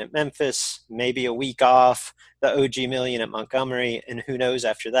Million at Memphis, maybe a week off, the OG Million at Montgomery, and who knows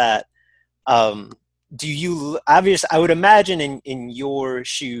after that. Do you, obviously, I would imagine in your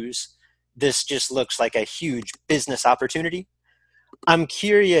shoes, this just looks like a huge business opportunity. I'm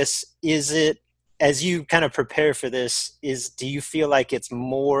curious, is it, as you kind of prepare for this, do you feel like it's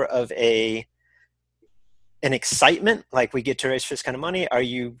more of an excitement, like we get to race for this kind of money? Are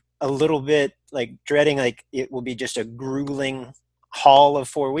you a little bit like dreading, like it will be just a grueling haul of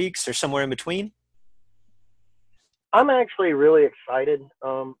 4 weeks or somewhere in between? I'm actually really excited.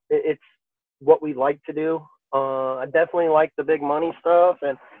 It's what we like to do. I definitely like the big money stuff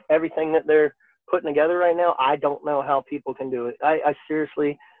and everything that they're putting together right now. I don't know how people can do it. I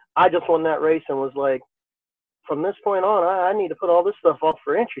seriously, I just won that race and was like, from this point on, I need to put all this stuff off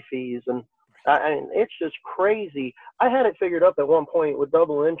for entry fees. And it's just crazy. I had it figured up at one point with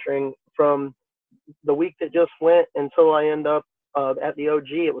double entering from the week that just went until I end up at the OG.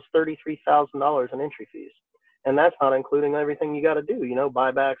 It was $33,000 in entry fees. And that's not including everything you got to do,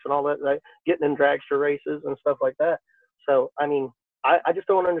 buybacks and all that, right? Getting in dragster races and stuff like that. So, I mean, I just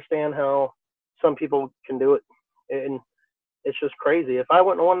don't understand how some people can do it. And it's just crazy. If I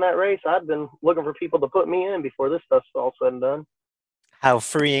wouldn't have won that race, I'd been looking for people to put me in before this stuff's all said and done. How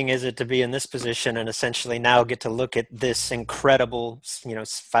freeing is it to be in this position and essentially now get to look at this incredible,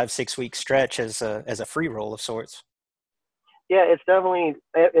 5-6 week stretch as a free roll of sorts? Yeah, it's definitely,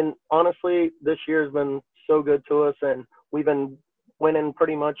 and honestly, this year has been so good to us, and we've been winning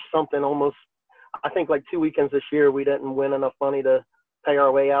pretty much something almost, I think like 2 weekends this year, we didn't win enough money to pay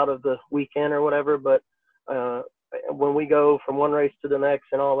our way out of the weekend or whatever, but when we go from one race to the next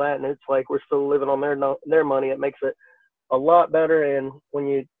and all that, and it's like we're still living on their money, it makes it a lot better. And when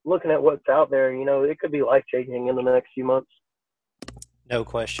you're looking at what's out there, it could be life-changing in the next few months. No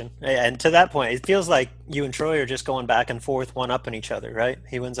question. And to that point, it feels like you and Troy are just going back and forth, one-upping each other, right?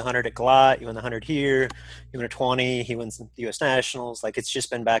 He wins 100 at Glot, you win the 100 here, you win a 20, he wins the U.S. Nationals. Like, it's just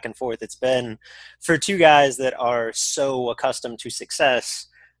been back and forth. It's been, for two guys that are so accustomed to success,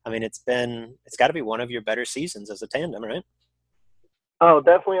 I mean, it's got to be one of your better seasons as a tandem, right? Oh,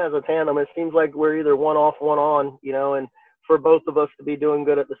 definitely as a tandem. It seems like we're either one off, one on, and for both of us to be doing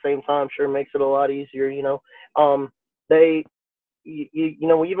good at the same time sure makes it a lot easier, even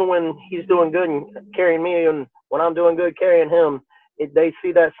when he's doing good and carrying me, and when I'm doing good carrying him, they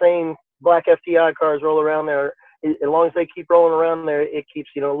see that same black FTI cars roll around there. As long as they keep rolling around there, it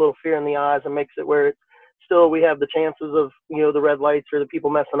keeps, a little fear in the eyes and makes it where it's still we have the chances of, the red lights or the people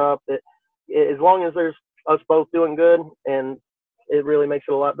messing up. As long as there's us both doing good, and it really makes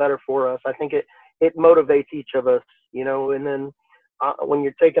it a lot better for us. I think it motivates each of us, and then when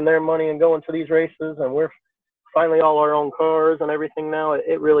you're taking their money and going to these races and we're finally all our own cars and everything now,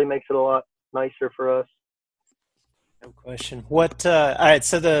 it really makes it a lot nicer for us. No question. What? All right.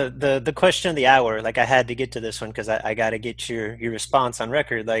 So the question of the hour, like I had to get to this one because I got to get your response on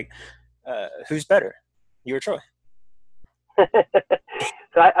record. Like, who's better, you or Troy?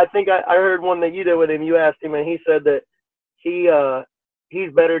 So I think I heard one that you did with him. You asked him, and he said that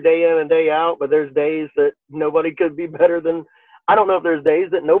he's better day in and day out, but there's days that nobody could be better than. I don't know if there's days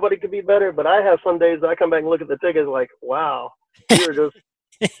that nobody could be better, but I have some days that I come back and look at the tickets like, wow, you were just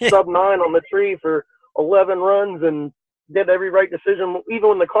sub 9 on the tree for 11 runs and did every right decision. Even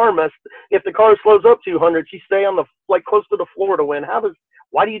when the car messed, if the car slows up 200, you stay on close to the floor to win.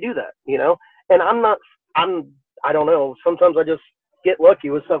 Why do you do that? And I don't know. Sometimes I just get lucky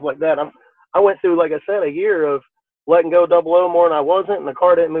with stuff like that. I went through, like I said, a year of letting go 00 more than I wasn't, and the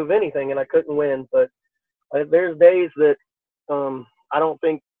car didn't move anything, and I couldn't win. But there's days that I don't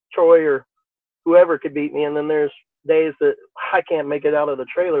think Troy or whoever could beat me, and then there's days that I can't make it out of the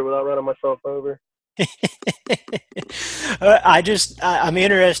trailer without running myself over. I'm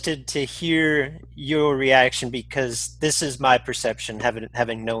interested to hear your reaction because this is my perception,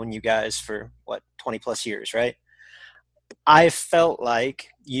 having known you guys for 20 plus years, right? I felt like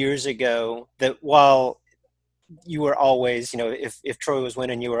years ago that while you were always, if Troy was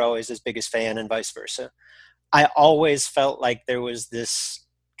winning, you were always his biggest fan and vice versa. I always felt like there was this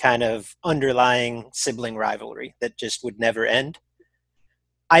kind of underlying sibling rivalry that just would never end.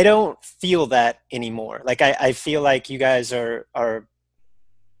 I don't feel that anymore. Like I feel like you guys are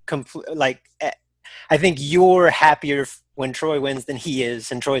like I think you're happier when Troy wins than he is,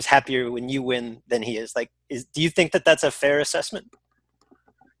 and Troy's happier when you win than he is. Like, do you think that that's a fair assessment?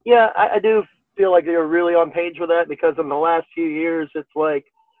 Yeah, I do feel like you're really on page with that, because in the last few years, it's like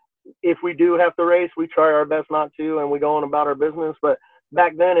if we do have to race, we try our best not to, and we go on about our business. But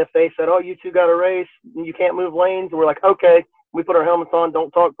back then, if they said, "Oh, you two got to race, you can't move lanes," we're like, "Okay." We put our helmets on, don't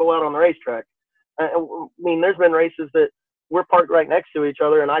talk, pull out on the racetrack. I mean, there's been races that we're parked right next to each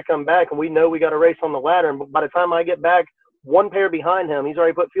other, and I come back, and we know we got a race on the ladder. And by the time I get back, one pair behind him, he's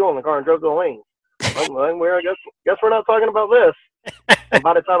already put fuel in the car and drove to the lane. Like, well, guess we're not talking about this. And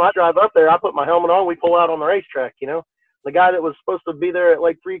by the time I drive up there, I put my helmet on, we pull out on the racetrack, you know. The guy that was supposed to be there at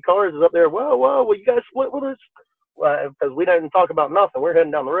like 3 cars is up there, whoa, will you guys split with us? Because we didn't talk about nothing. We're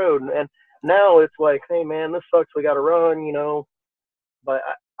heading down the road. And now it's like, hey, man, this sucks. We got to run, you know. But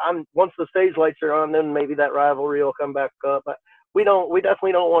once the stage lights are on, then maybe that rivalry will come back up. But we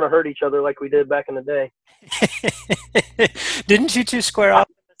definitely don't want to hurt each other like we did back in the day. Didn't you two square off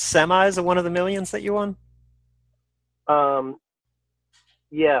in the semis of one of the millions that you won?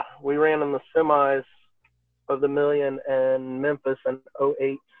 Yeah, we ran in the semis of the million in Memphis in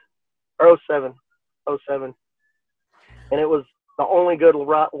 08 or 07. And it was the only good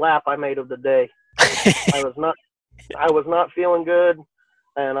lap I made of the day. I was not feeling good,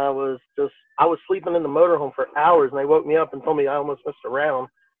 and I was sleeping in the motorhome for hours, and they woke me up and told me I almost missed a round.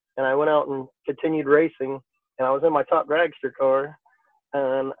 And I went out and continued racing, and I was in my top dragster car,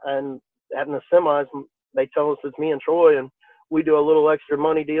 and in the semis, they tell us it's me and Troy, and we do a little extra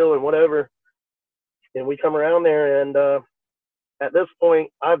money deal and whatever. And we come around there, and at this point,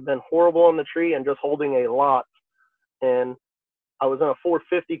 I've been horrible on the tree and just holding a lot. And I was in a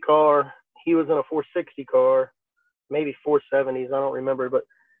 450 car. He was in a 460 car, maybe 470s. I don't remember. But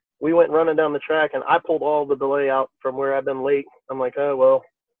we went running down the track, and I pulled all the delay out from where I've been late. I'm like, oh, well,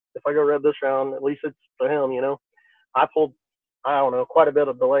 if I go rev this round, at least it's for him, you know. I pulled, I don't know, quite a bit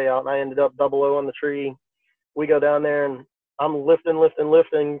of delay out, and I ended up 00 on the tree. We go down there, and I'm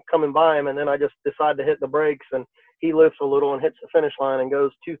lifting, coming by him, and then I just decide to hit the brakes, and he lifts a little and hits the finish line and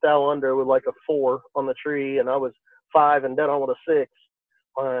goes 2 thou under with like a 4 on the tree, and I was 5 and dead on with a 6.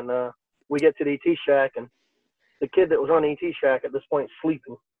 And we get to the ET shack, and the kid that was on the ET shack at this point is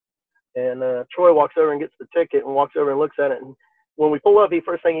sleeping. And Troy walks over and gets the ticket and walks over and looks at it. And when we pull up, the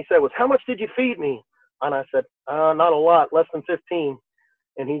first thing he said was, "How much did you feed me?" And I said, "Not a lot, less than 15.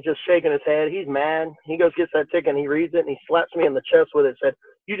 And he's just shaking his head. He's mad. He goes, gets that ticket, and he reads it, and he slaps me in the chest with it and said,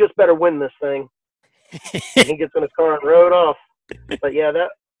 "You just better win this thing." And he gets in his car and rode off. But yeah,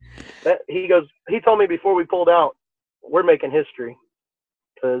 that he told me before we pulled out, we're making history,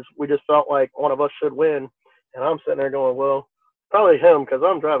 because we just felt like one of us should win. And I'm sitting there going, well, probably him, because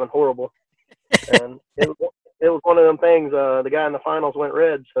I'm driving horrible. And it was one of them things. The guy in the finals went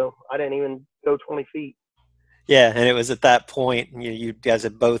red, so I didn't even go 20 feet. Yeah, and it was at that point you guys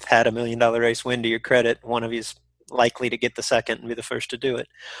have both had $1 million race win to your credit. One of you's likely to get the second and be the first to do it.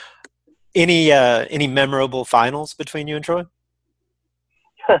 Any memorable finals between you and Troy?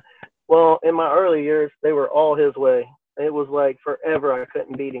 Well, in my early years, they were all his way. It was like forever I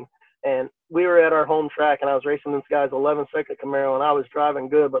couldn't beat him. And we were at our home track, and I was racing this guy's 11-second Camaro, and I was driving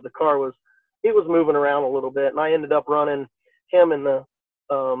good, but the car was moving around a little bit, and I ended up running him in the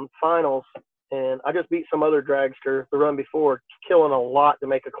finals. And I just beat some other dragster the run before, killing a lot to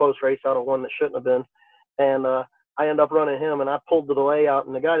make a close race out of one that shouldn't have been. And I end up running him, and I pulled the delay out,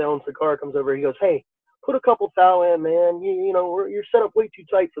 and the guy that owns the car comes over. He goes, "Hey, put a couple thou in, man. You know, you're set up way too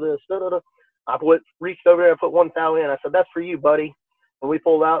tight for this." I reached over there and put 1 thou in. I said, "That's for you, buddy." And we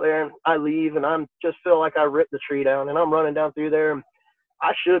pulled out there, and I leave, and I'm just feel like I ripped the tree down, and I'm running down through there. And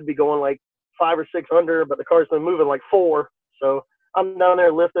I should be going like 5 or 6 under, but the car's been moving like 4. So I'm down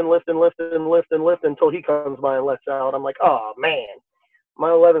there lifting until he comes by and lets out. I'm like, oh, man. My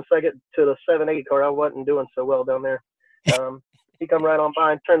 11-second to the 7-8 car, I wasn't doing so well down there. He come right on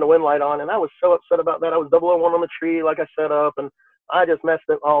by and turned the wind light on, and I was so upset about that. I was 001 on the tree like I set up, and I just messed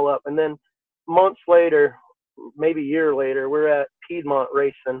it all up. And then months later, maybe a year later, we're at Piedmont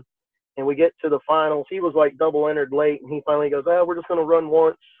racing, and we get to the finals. He was like double entered late, and he finally goes, we're just going to run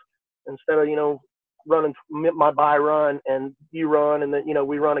once instead of, running my bye run and you run and then,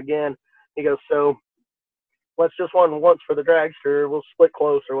 we run again. He goes, so let's just run once for the dragster. We'll split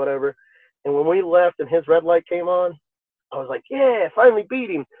close or whatever. And when we left and his red light came on, I was like, yeah, finally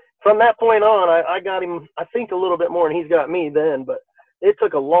beat him. From that point on, I got him, I think, a little bit more than he's got me then, but it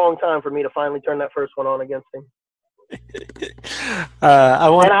took a long time for me to finally turn that first one on against him.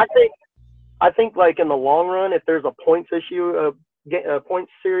 And I think like in the long run, if there's a points issue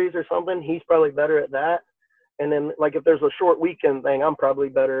points series or something, he's probably better at that. And then, like, if there's a short weekend thing, I'm probably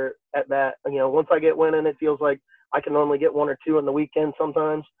better at that. You know, once I get winning, it feels like I can only get one or two in the weekend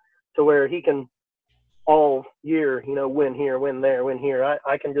sometimes, to where he can all year, you know, win here, win there, win here.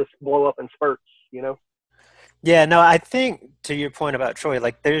 I can just blow up in spurts, you know? Yeah, no, I think to your point about Troy,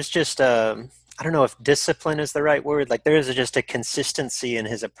 like there's just I don't know if discipline is the right word. Like there is just a consistency in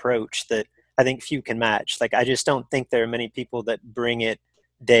his approach that I think few can match. Like I just don't think there are many people that bring it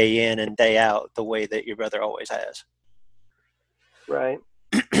day in and day out the way that your brother always has. Right.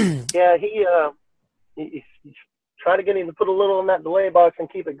 Yeah, he try to get him to put a little in that delay box and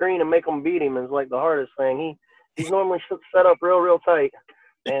keep it green and make him beat him is like the hardest thing. He's normally set up real tight.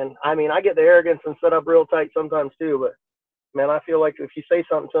 And I mean, I get the arrogance and set up real tight sometimes too, but man, I feel like if you say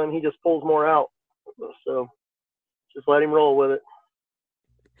something to him, he just pulls more out. So just let him roll with it.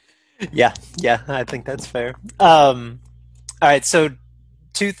 Yeah, I think that's fair. All right, so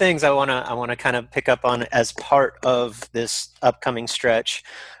two things I wanna kind of pick up on as part of this upcoming stretch.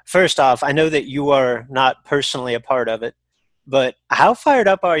 First off, I know that you are not personally a part of it, but how fired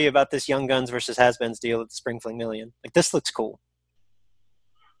up are you about this Young Guns versus Has-Beens deal at the Spring Fling Million? Like this looks cool.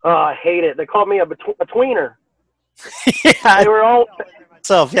 Oh, I hate it. They called me a tweener. Yeah, they were all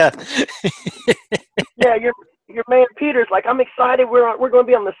myself. Yeah. Yeah, your man Peter's like, I'm excited. We're going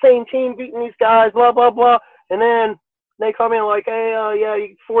to be on the same team, beating these guys. Blah blah blah. And then they come in like, hey, yeah,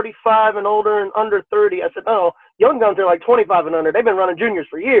 you 45 and older and under 30. I said, oh, Young Guns are like 25 and under. They've been running juniors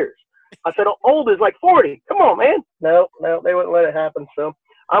for years. I said, old is like 40. Come on, man. No, they wouldn't let it happen. So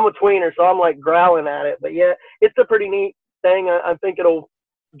I'm a tweener, so I'm like growling at it. But yeah, it's a pretty neat thing. I think it'll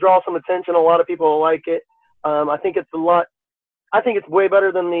draw some attention. A lot of people will like it. I think it's way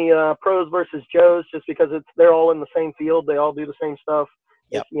better than the pros versus Joes, just because they're all in the same field. They all do the same stuff.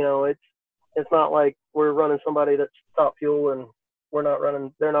 Yep. It's not like we're running somebody that's top fuel and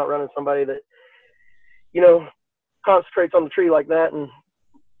they're not running somebody that, you know, concentrates on the tree like that and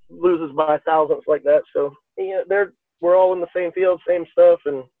loses by thousandths like that. So yeah, we're all in the same field, same stuff,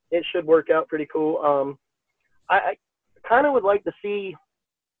 and it should work out pretty cool. I kind of would like to see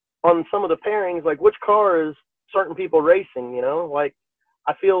on some of the pairings, like which car is certain people racing, you know? Like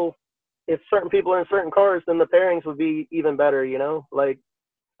I feel if certain people are in certain cars, then the pairings would be even better, you know? Like,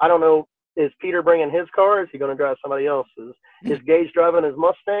 I don't know, is Peter bringing his car, or is he going to drive somebody else's? Is Gage driving his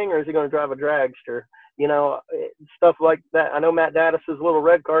Mustang, or is he going to drive a dragster? You know, stuff like that. I know Matt Daddis' little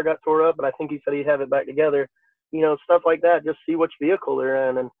red car got tore up, but I think he said he'd have it back together. You know, stuff like that. Just see which vehicle they're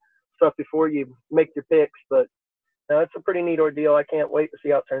in and stuff before you make your picks. But it's a pretty neat ordeal. I can't wait to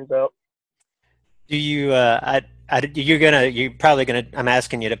see how it turns out. Do you? You're probably gonna. I'm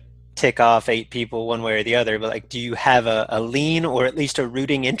asking you to tick off 8 people one way or the other, but like, do you have a lean or at least a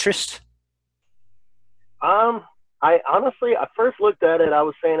rooting interest? I honestly, I first looked at it, I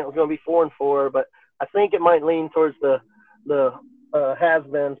was saying it was going to be 4-4, but I think it might lean towards the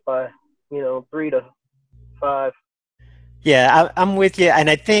has-beens by 3-5. Yeah, I'm with you, and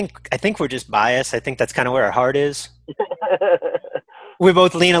I think we're just biased. I think that's kind of where our heart is. We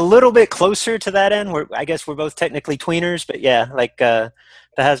both lean a little bit closer to that end. I guess we're both technically tweeners, but yeah, like the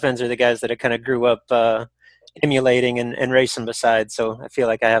has-beens are the guys that I kind of grew up emulating and racing beside. So I feel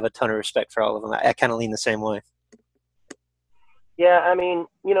like I have a ton of respect for all of them. I kind of lean the same way. Yeah, I mean,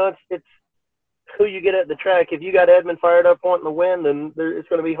 it's who you get at the track. If you got Edmund fired up wanting to win, then it's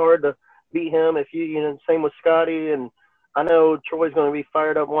going to be hard to beat him. If same with Scotty, and I know Troy's going to be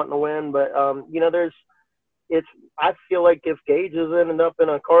fired up wanting to win, but I feel like if Gage is ending up in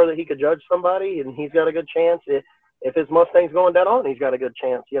a car that he could judge somebody, and he's got a good chance. If his Mustang's going dead on, he's got a good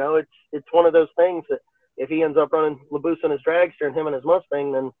chance. It's one of those things that if he ends up running LaBouse in his dragster and him and his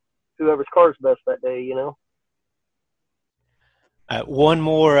Mustang, then whoever's car's best that day, One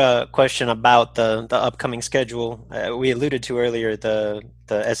more question about the upcoming schedule. We alluded to earlier the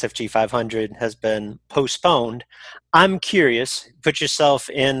SFG 500 has been postponed. I'm curious, put yourself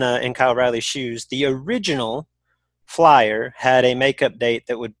in Kyle Riley's shoes. The original flyer had a makeup date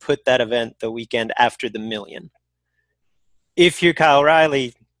that would put that event the weekend after the Million. If you're Kyle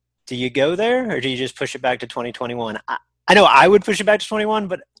Riley, do you go there or do you just push it back to 2021? I know I would push it back to 21,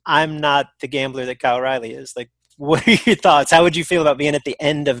 but I'm not the gambler that Kyle Riley is. Like, what are your thoughts? How would you feel about being at the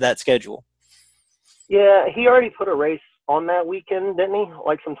end of that schedule? Yeah, he already put a race on that weekend, didn't he?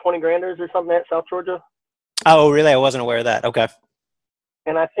 Like some 20 granders or something at South Georgia. Oh, really? I wasn't aware of that. Okay.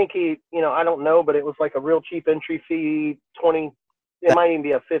 And I think he, I don't know, but it was like a real cheap entry fee, 20. It might even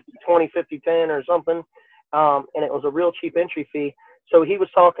be a 20, 50, 10 or something. And it was a real cheap entry fee. So he was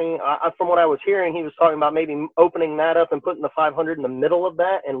talking, from what I was hearing, he was talking about maybe opening that up and putting the 500 in the middle of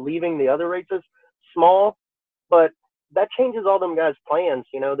that and leaving the other races small. But that changes all them guys' plans.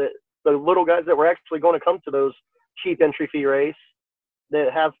 That the little guys that were actually going to come to those cheap entry fee race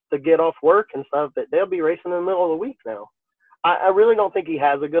that have to get off work and stuff, that they'll be racing in the middle of the week now. I really don't think he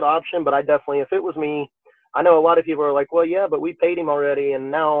has a good option, but I definitely, if it was me, I know a lot of people are like, well, yeah, but we paid him already, and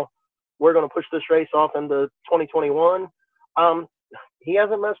now we're going to push this race off into 2021. He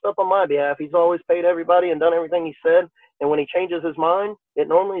hasn't messed up on my behalf. He's always paid everybody and done everything he said, and when he changes his mind, it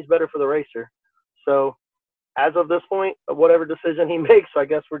normally is better for the racer. So as of this point, whatever decision he makes, I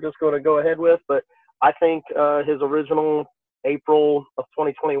guess we're just going to go ahead with, but I think his original April of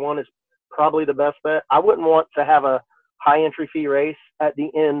 2021 is probably the best bet. I wouldn't want to have a high entry fee race at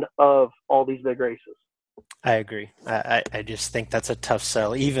the end of all these big races. I agree. I just think that's a tough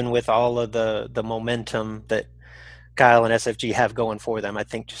sell, even with all of the momentum that Kyle and SFG have going for them. I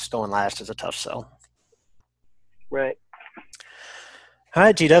think just going last is a tough sell. Right. All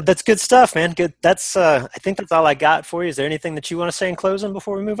right, G-Dub, that's good stuff, man. Good. That's I think that's all I got for you. Is there anything that you want to say in closing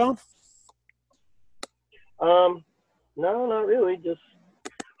before we move on? No, not really. Just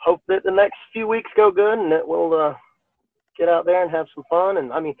hope that the next few weeks go good and that we'll get out there and have some fun.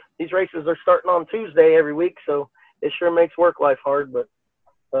 And I mean, these races are starting on Tuesday every week, so it sure makes work life hard, but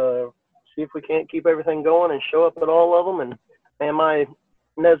see if we can't keep everything going and show up at all of them. And my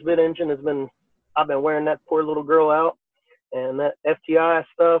Nesbitt engine I've been wearing that poor little girl out, and that FTI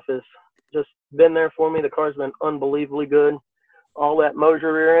stuff has just been there for me. The car's been unbelievably good. All that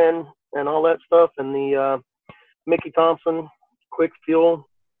Moser rear end and all that stuff, and the Mickey Thompson quick fuel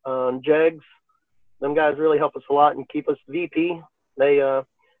jegs, them guys really help us a lot and keep us VP. They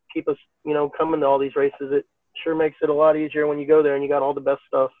keep us, coming to all these races. It sure makes it a lot easier when you go there and you got all the best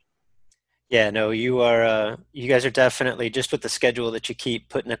stuff. Yeah, no, you guys are definitely, just with the schedule that you keep,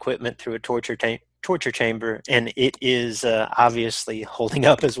 putting equipment through a torture chamber, and it is obviously holding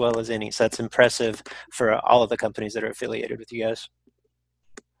up as well as any. So that's impressive for all of the companies that are affiliated with you guys.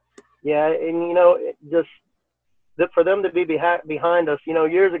 Yeah, and just for them to be behind us,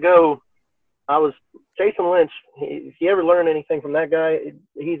 years ago, I was Jason Lynch. If you ever learn anything from that guy,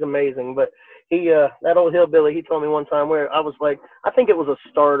 he's amazing. But he, that old hillbilly, he told me one time where I was like, I think it was a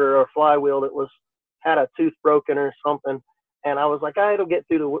starter or a flywheel that had a tooth broken or something. And I was like, it'll get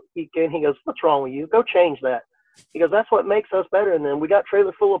through the weekend. He goes, what's wrong with you? Go change that. He goes, that's what makes us better. And then we got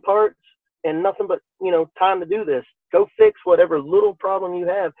trailer full of parts and nothing but, time to do this. Go fix whatever little problem you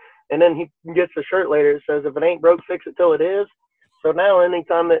have. And then he gets a shirt later that says, if it ain't broke, fix it till it is. So now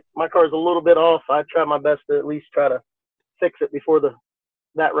anytime that my car's a little bit off, I try my best to at least try to fix it before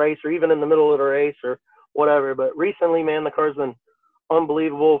that race, or even in the middle of the race or whatever. But recently, man, the car's been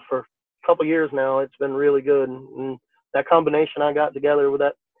unbelievable for a couple years now. It's been really good. And that combination I got together with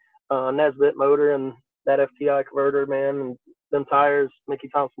that Nesbitt motor and that FTI converter, man, and them tires, Mickey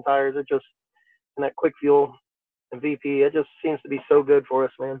Thompson tires, and that quick fuel and VP, it just seems to be so good for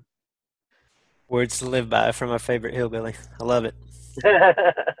us, man. Words to live by from our favorite hillbilly. I love it.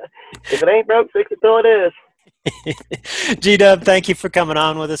 If it ain't broke, fix it till it is. G-Dub, thank you for coming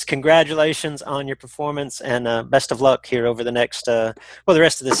on with us. Congratulations on your performance, and best of luck here over the next, the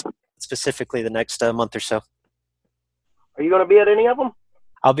rest of this, specifically the next month or so. Are you going to be at any of them?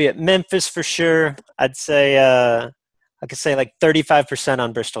 I'll be at Memphis for sure. I'd say, I could say like 35%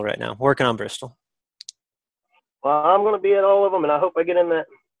 on Bristol right now. Working on Bristol. Well, I'm going to be at all of them, and I hope I get in that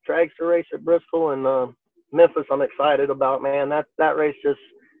dragster race at Bristol. And Memphis I'm excited about, man. That race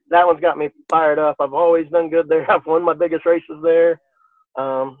that one's got me fired up. I've always done good there. I've won my biggest races there.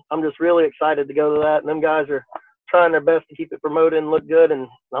 I'm just really excited to go to that. And them guys are trying their best to keep it promoted and look good, and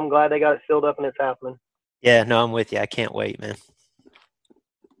I'm glad they got it filled up and it's happening. Yeah, no, I'm with you. I can't wait, man.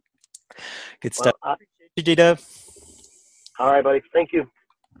 Good stuff. G-Dub. All right, buddy. Thank you.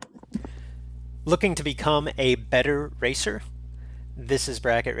 Looking to become a better racer?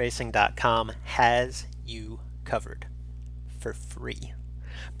 ThisIsBracketRacing.com has you covered for free.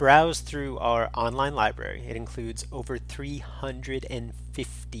 Browse through our online library. It includes over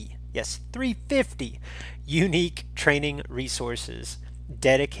 350, yes, 350 unique training resources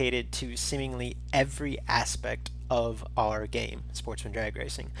dedicated to seemingly every aspect of our game, sportsman drag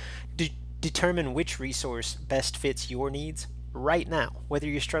racing. Determine which resource best fits your needs right now, whether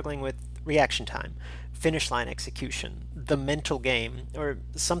you're struggling with reaction time, finish line execution, the mental game, or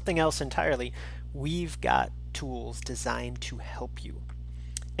something else entirely. We've got tools designed to help you.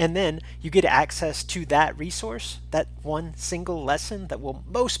 And then you get access to that resource, that one single lesson that will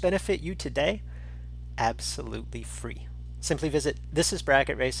most benefit you today, absolutely free. Simply visit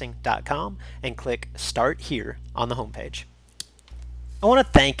thisisbracketracing.com and click Start Here on the homepage. I want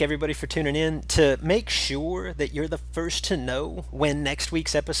to thank everybody for tuning in. To make sure that you're the first to know when next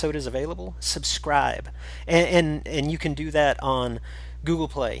week's episode is available, subscribe. And you can do that on Google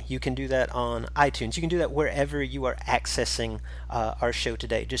Play. You can do that on iTunes. You can do that wherever you are accessing our show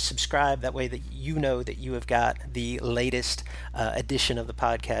today. Just subscribe. That way that you know that you have got the latest edition of the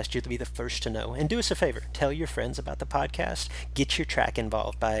podcast. You'll be the first to know. And do us a favor. Tell your friends about the podcast. Get your track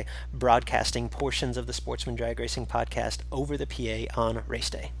involved by broadcasting portions of the Sportsman Drag Racing podcast over the PA on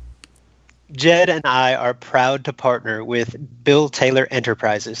race day. Jed and I are proud to partner with Bill Taylor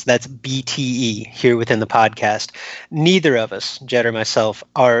Enterprises, that's BTE, here within the podcast. Neither of us, Jed or myself,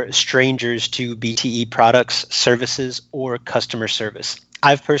 are strangers to BTE products, services, or customer service.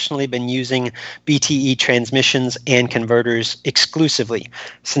 I've personally been using BTE transmissions and converters exclusively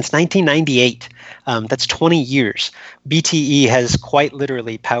since 1998. That's 20 years. BTE has quite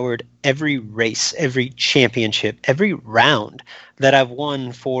literally powered every race, every championship, every round that I've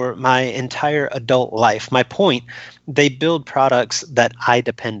won for my entire adult life. My point, they build products that I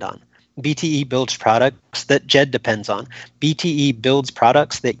depend on. BTE builds products that Jed depends on. BTE builds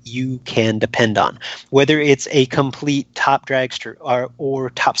products that you can depend on. Whether it's a complete top dragster or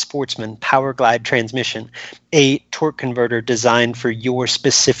top sportsman power glide transmission, a torque converter designed for your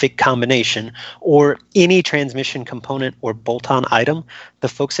specific combination, or any transmission component or bolt-on item, the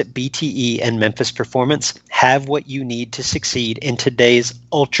folks at BTE and Memphis Performance have what you need to succeed in today's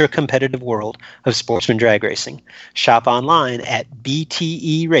ultra-competitive world of sportsman drag racing. Shop online at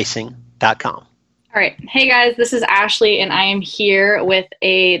bteracing.com. All right. Hey guys, this is Ashley and I am here with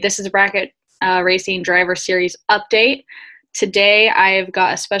this is a Bracket Racing Driver Series update. Today I've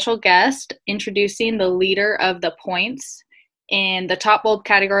got a special guest introducing the leader of the points in the top bulb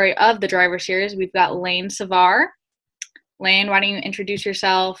category of the Driver Series. We've got Lane Cavar. Lane, why don't you introduce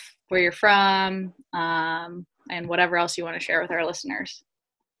yourself, where you're from, and whatever else you want to share with our listeners.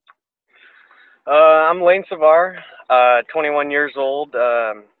 I'm Lane Cavar, 21 years old.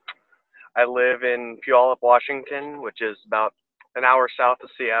 I live in Puyallup, Washington, which is about an hour south of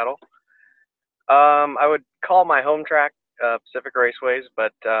Seattle. I would call my home track Pacific Raceways,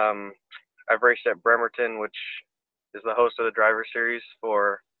 but I've raced at Bremerton, which is the host of the Driver Series,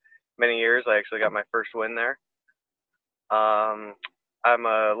 for many years. I actually got my first win there. I'm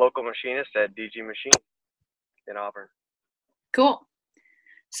a local machinist at DG Machine in Auburn. Cool.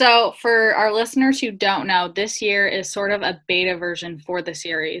 So for our listeners who don't know, this year is sort of a beta version for the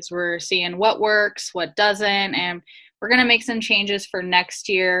series. We're seeing what works, what doesn't, and we're going to make some changes for next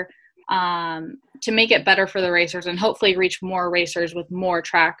year to make it better for the racers and hopefully reach more racers with more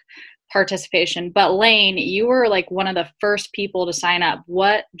track participation. But Lane, you were like one of the first people to sign up.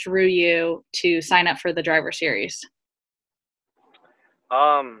 What drew you to sign up for the Driver Series?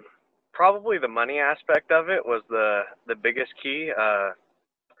 Probably the money aspect of it was the biggest key.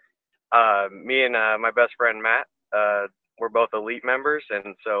 Me and my best friend Matt, we're both elite members,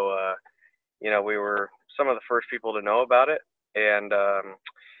 and so we were some of the first people to know about it. And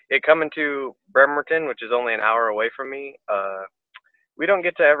it coming to Bremerton, which is only an hour away from me, we don't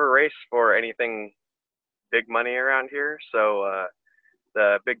get to ever race for anything big money around here. So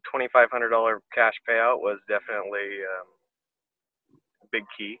the big $2,500 cash payout was definitely a big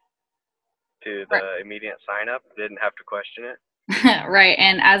key to the immediate sign up. Didn't have to question it. Right.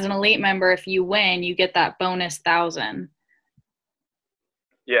 And as an elite member, if you win, you get that bonus 1,000.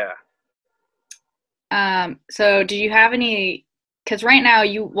 Yeah. So do you have any, because right now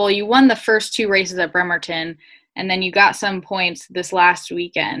you won the first 2 races at Bremerton, and then you got some points this last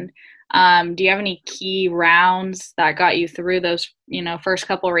weekend. Do you have any key rounds that got you through those, first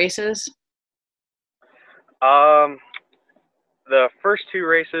couple races? The first 2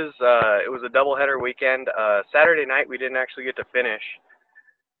 races, it was a doubleheader weekend. Saturday night, we didn't actually get to finish.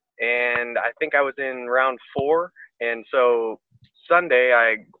 And I think I was in round 4. And so Sunday,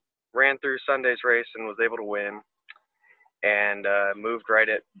 I ran through Sunday's race and was able to win. And moved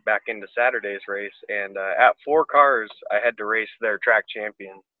back into Saturday's race. And at 4 cars, I had to race their track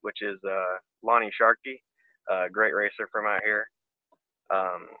champion, which is Lonnie Sharkey, a great racer from out here.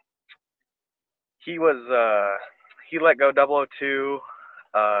 He let go 002.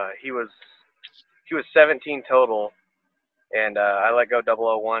 He was 17 total, and I let go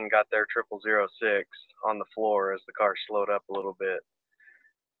 001. Got there 0006 on the floor as the car slowed up a little bit.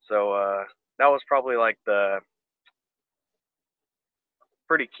 So that was probably like the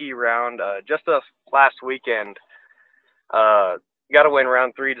pretty key round. Just this last weekend, you got to win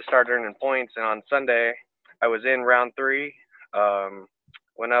round 3 to start earning points. And on Sunday, I was in round 3.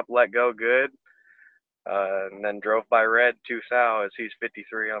 Went up, let go good. And then drove by Red 2,000 as he's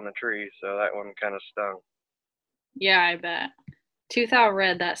 53 on the tree, so that one kind of stung. Yeah, I bet. Toothal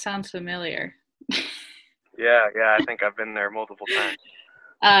Red, that sounds familiar. Yeah, I think I've been there multiple times.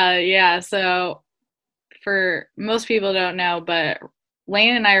 Yeah, so for most people don't know, but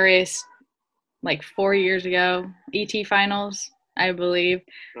Lane and I raced like 4 years ago, ET finals, I believe,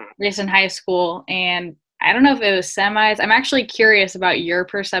 raced in high school, and I don't know if it was semis. I'm actually curious about your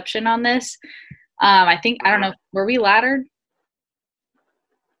perception on this. I don't know, were we laddered?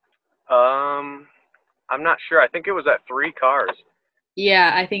 I'm not sure. I think it was at 3 cars.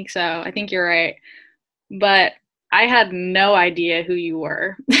 Yeah, I think so. I think you're right. But I had no idea who you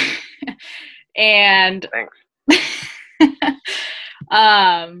were. And Thanks.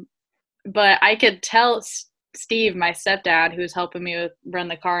 But I could tell Steve, my stepdad, who was helping me run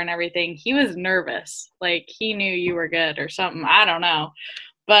the car and everything, he was nervous. Like he knew you were good or something. I don't know.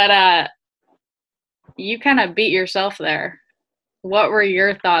 But you kind of beat yourself there. What were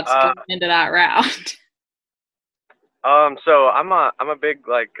your thoughts going into that round? So I'm a big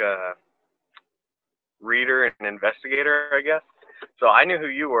reader and investigator, I guess. So I knew who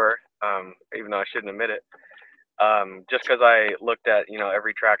you were, even though I shouldn't admit it. Just because I looked at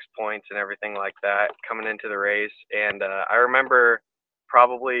every track's points and everything like that coming into the race, and I remember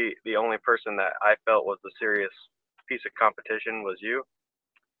probably the only person that I felt was a serious piece of competition was you.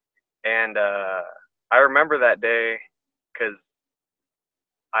 And I remember that day because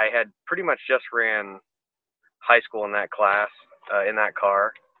I had pretty much just ran high school in that class, in that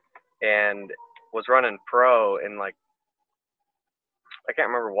car, and was running pro in I can't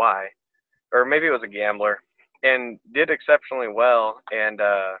remember why, or maybe it was a gambler, and did exceptionally well, and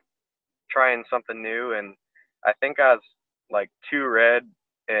trying something new, and I think I was 2 red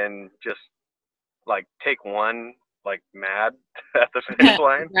and just take one mad at the finish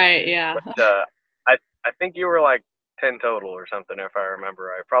line. Right, yeah. But I think you were 10 total or something, if I remember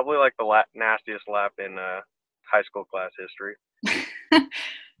right. Probably the nastiest lap in high school class history.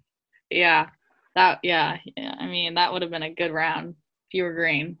 Yeah. Yeah. I mean, that would have been a good round if you were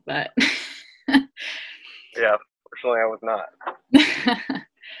green, but yeah, fortunately I was not.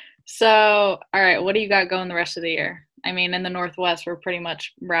 So, all right, what do you got going the rest of the year? I mean, in the Northwest, we're pretty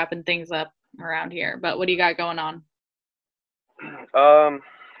much wrapping things up around here, but what do you got going on?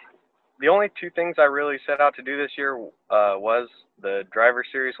 The only 2 things I really set out to do this year was the Driver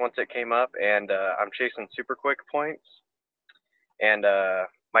Series once it came up, and I'm chasing super quick points. And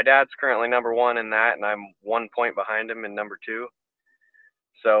my dad's currently number 1 in that, and I'm 1 point behind him in number 2.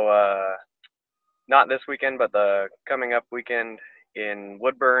 So not this weekend, but the coming up weekend in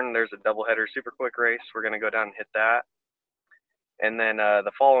Woodburn, there's a doubleheader super quick race. We're going to go down and hit that. And then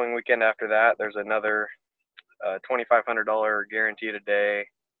the following weekend after that, there's another $2,500 guaranteed a day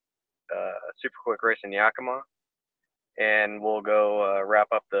super quick race in Yakima. And we'll go wrap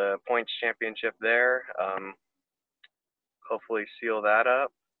up the points championship there. Hopefully seal that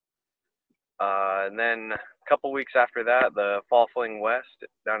up. And then a couple weeks after that, the Fall Fling West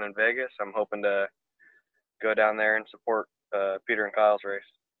down in Vegas. I'm hoping to go down there and support Peter and Kyle's race.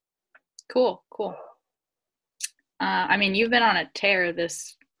 Cool. I mean, you've been on a tear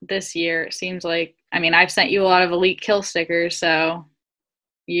this year. It seems like. I mean, I've sent you a lot of Elite Kill stickers, so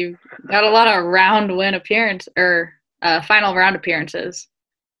you've got a lot of round win appearance or final round appearances.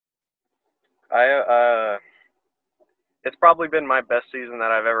 It's probably been my best season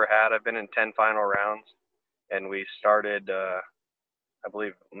that I've ever had. I've been in 10 final rounds, and we started, I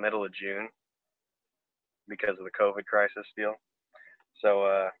believe, middle of June because of the COVID crisis deal.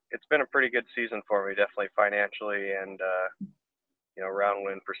 So it's been a pretty good season for me, definitely financially, and round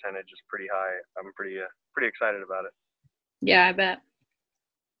win percentage is pretty high. I'm pretty excited about it. Yeah, I bet.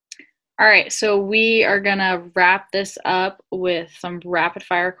 All right, so we are gonna wrap this up with some rapid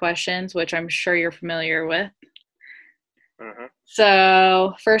fire questions, which I'm sure you're familiar with. Mm-hmm.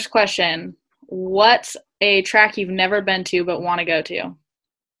 So, first question: what's a track you've never been to but want to go to?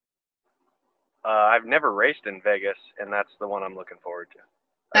 I've never raced in Vegas, and that's the one I'm looking forward to.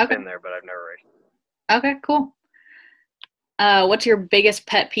 I've been there, but I've never raced. Okay, cool. What's your biggest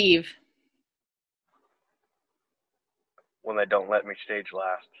pet peeve? When they don't let me stage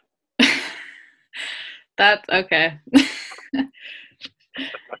last. That's okay.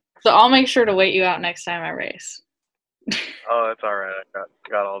 So I'll make sure to wait you out next time I race. Oh, that's all right. I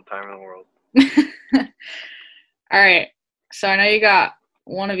got all the time in the world. All right. So I know you got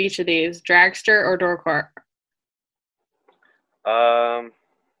one of each of these, dragster or door cart?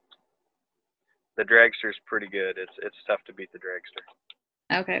 The dragster's pretty good. It's tough to beat the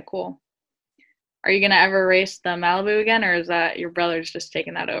dragster. Okay, cool. Are you gonna ever race the Malibu again, or is that your brother's just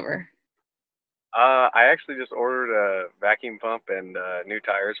taking that over? I actually just ordered a vacuum pump and new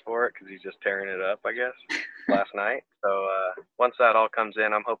tires for it because he's just tearing it up, I guess, last night. So once that all comes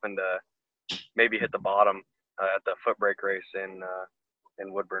in, I'm hoping to maybe hit the bottom at the foot brake race in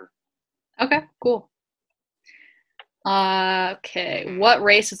Woodburn. Okay, cool. Okay, what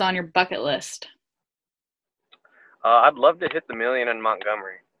race is on your bucket list? I'd love to hit the million in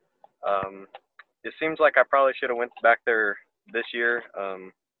Montgomery. It seems like I probably should have went back there this year.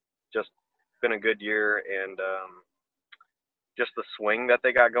 Just been a good year, and just the swing that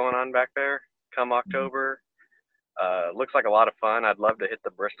they got going on back there come October looks like a lot of fun. I'd love to hit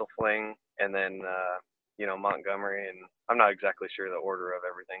the Bristol Fling and then Montgomery, and I'm not exactly sure the order of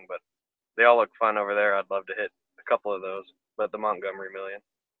everything, but they all look fun over there. I'd love to hit a couple of those, but the Montgomery million.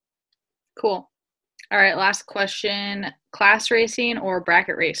 Cool. All right, last question. Class racing or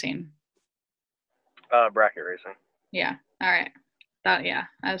bracket racing? Bracket racing. Yeah. All right.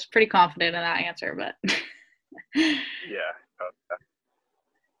 I was pretty confident in that answer, but Yeah. Okay.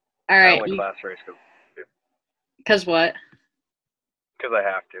 All right. I only class race because what? Because I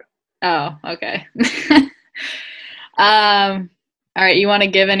have to. Oh, okay. All right. You want to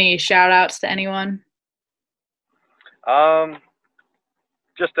give any shout outs to anyone?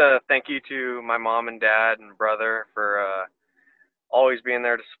 Just a thank you to my mom and dad and brother for always being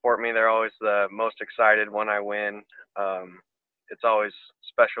there to support me. They're always the most excited when I win. It's always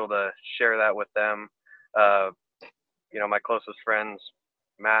special to share that with them. My closest friends,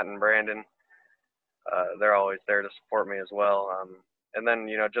 Matt and Brandon, they're always there to support me as well. And then,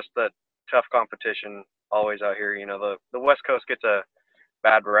 just the tough competition always out here. The West Coast gets a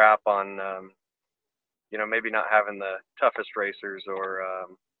bad rap on, maybe not having the toughest racers or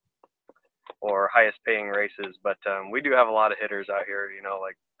highest paying races, but we do have a lot of hitters out here,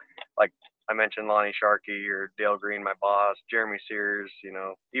 like I mentioned Lonnie Sharkey or Dale Green, my boss, Jeremy Sears,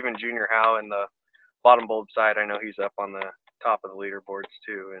 even Junior Howe in the bottom bulb side. I know he's up on the top of the leaderboards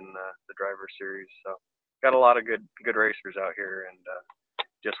too in the driver series. So got a lot of good racers out here, and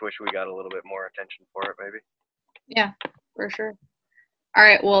just wish we got a little bit more attention for it maybe. Yeah, for sure. All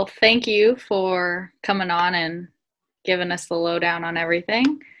right. Well, thank you for coming on and giving us the lowdown on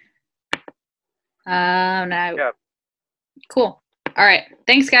everything. Yeah. Cool. All right.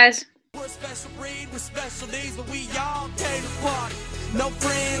 Thanks, guys. We're a special breed with special needs, but we all came to party. No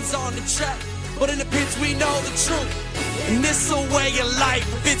friends on the track, but in the pits we know the truth. And this a way of life,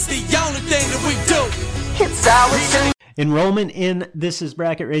 it's the only thing that we do. It's our thing. Enrollment in This Is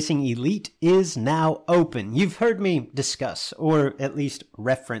Bracket Racing Elite is now open. You've heard me discuss, or at least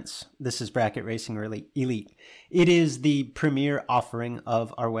reference, This Is Bracket Racing Elite. It is the premier offering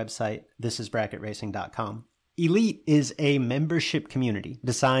of our website, thisisbracketracing.com. Elite is a membership community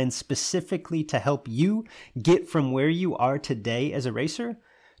designed specifically to help you get from where you are today as a racer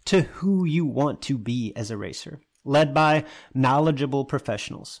to who you want to be as a racer. Led by knowledgeable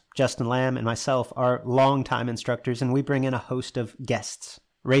professionals. Justin Lamb and myself are longtime instructors, and we bring in a host of guests,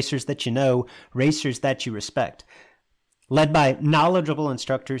 racers that you know, racers that you respect. Led by knowledgeable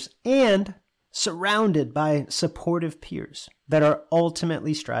instructors and surrounded by supportive peers that are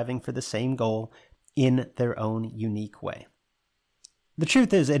ultimately striving for the same goal in their own unique way. The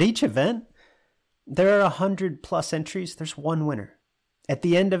truth is, at each event, there are 100+ entries. There's one winner. At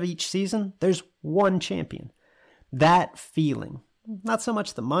the end of each season, there's one champion. That feeling, not so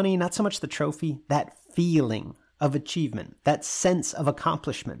much the money, not so much the trophy, that feeling of achievement, that sense of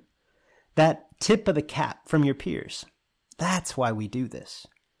accomplishment, that tip of the cap from your peers. That's why we do this.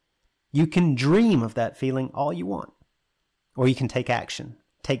 You can dream of that feeling all you want, or you can take action,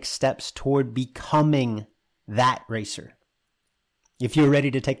 take steps toward becoming that racer. If you're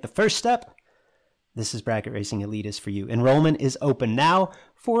ready to take the first step, This Is Bracket Racing Elite is for you. Enrollment is open now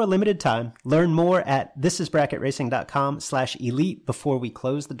for a limited time. Learn more at thisisbracketracing.com/elite before we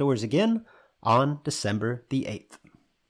close the doors again on December the 8th.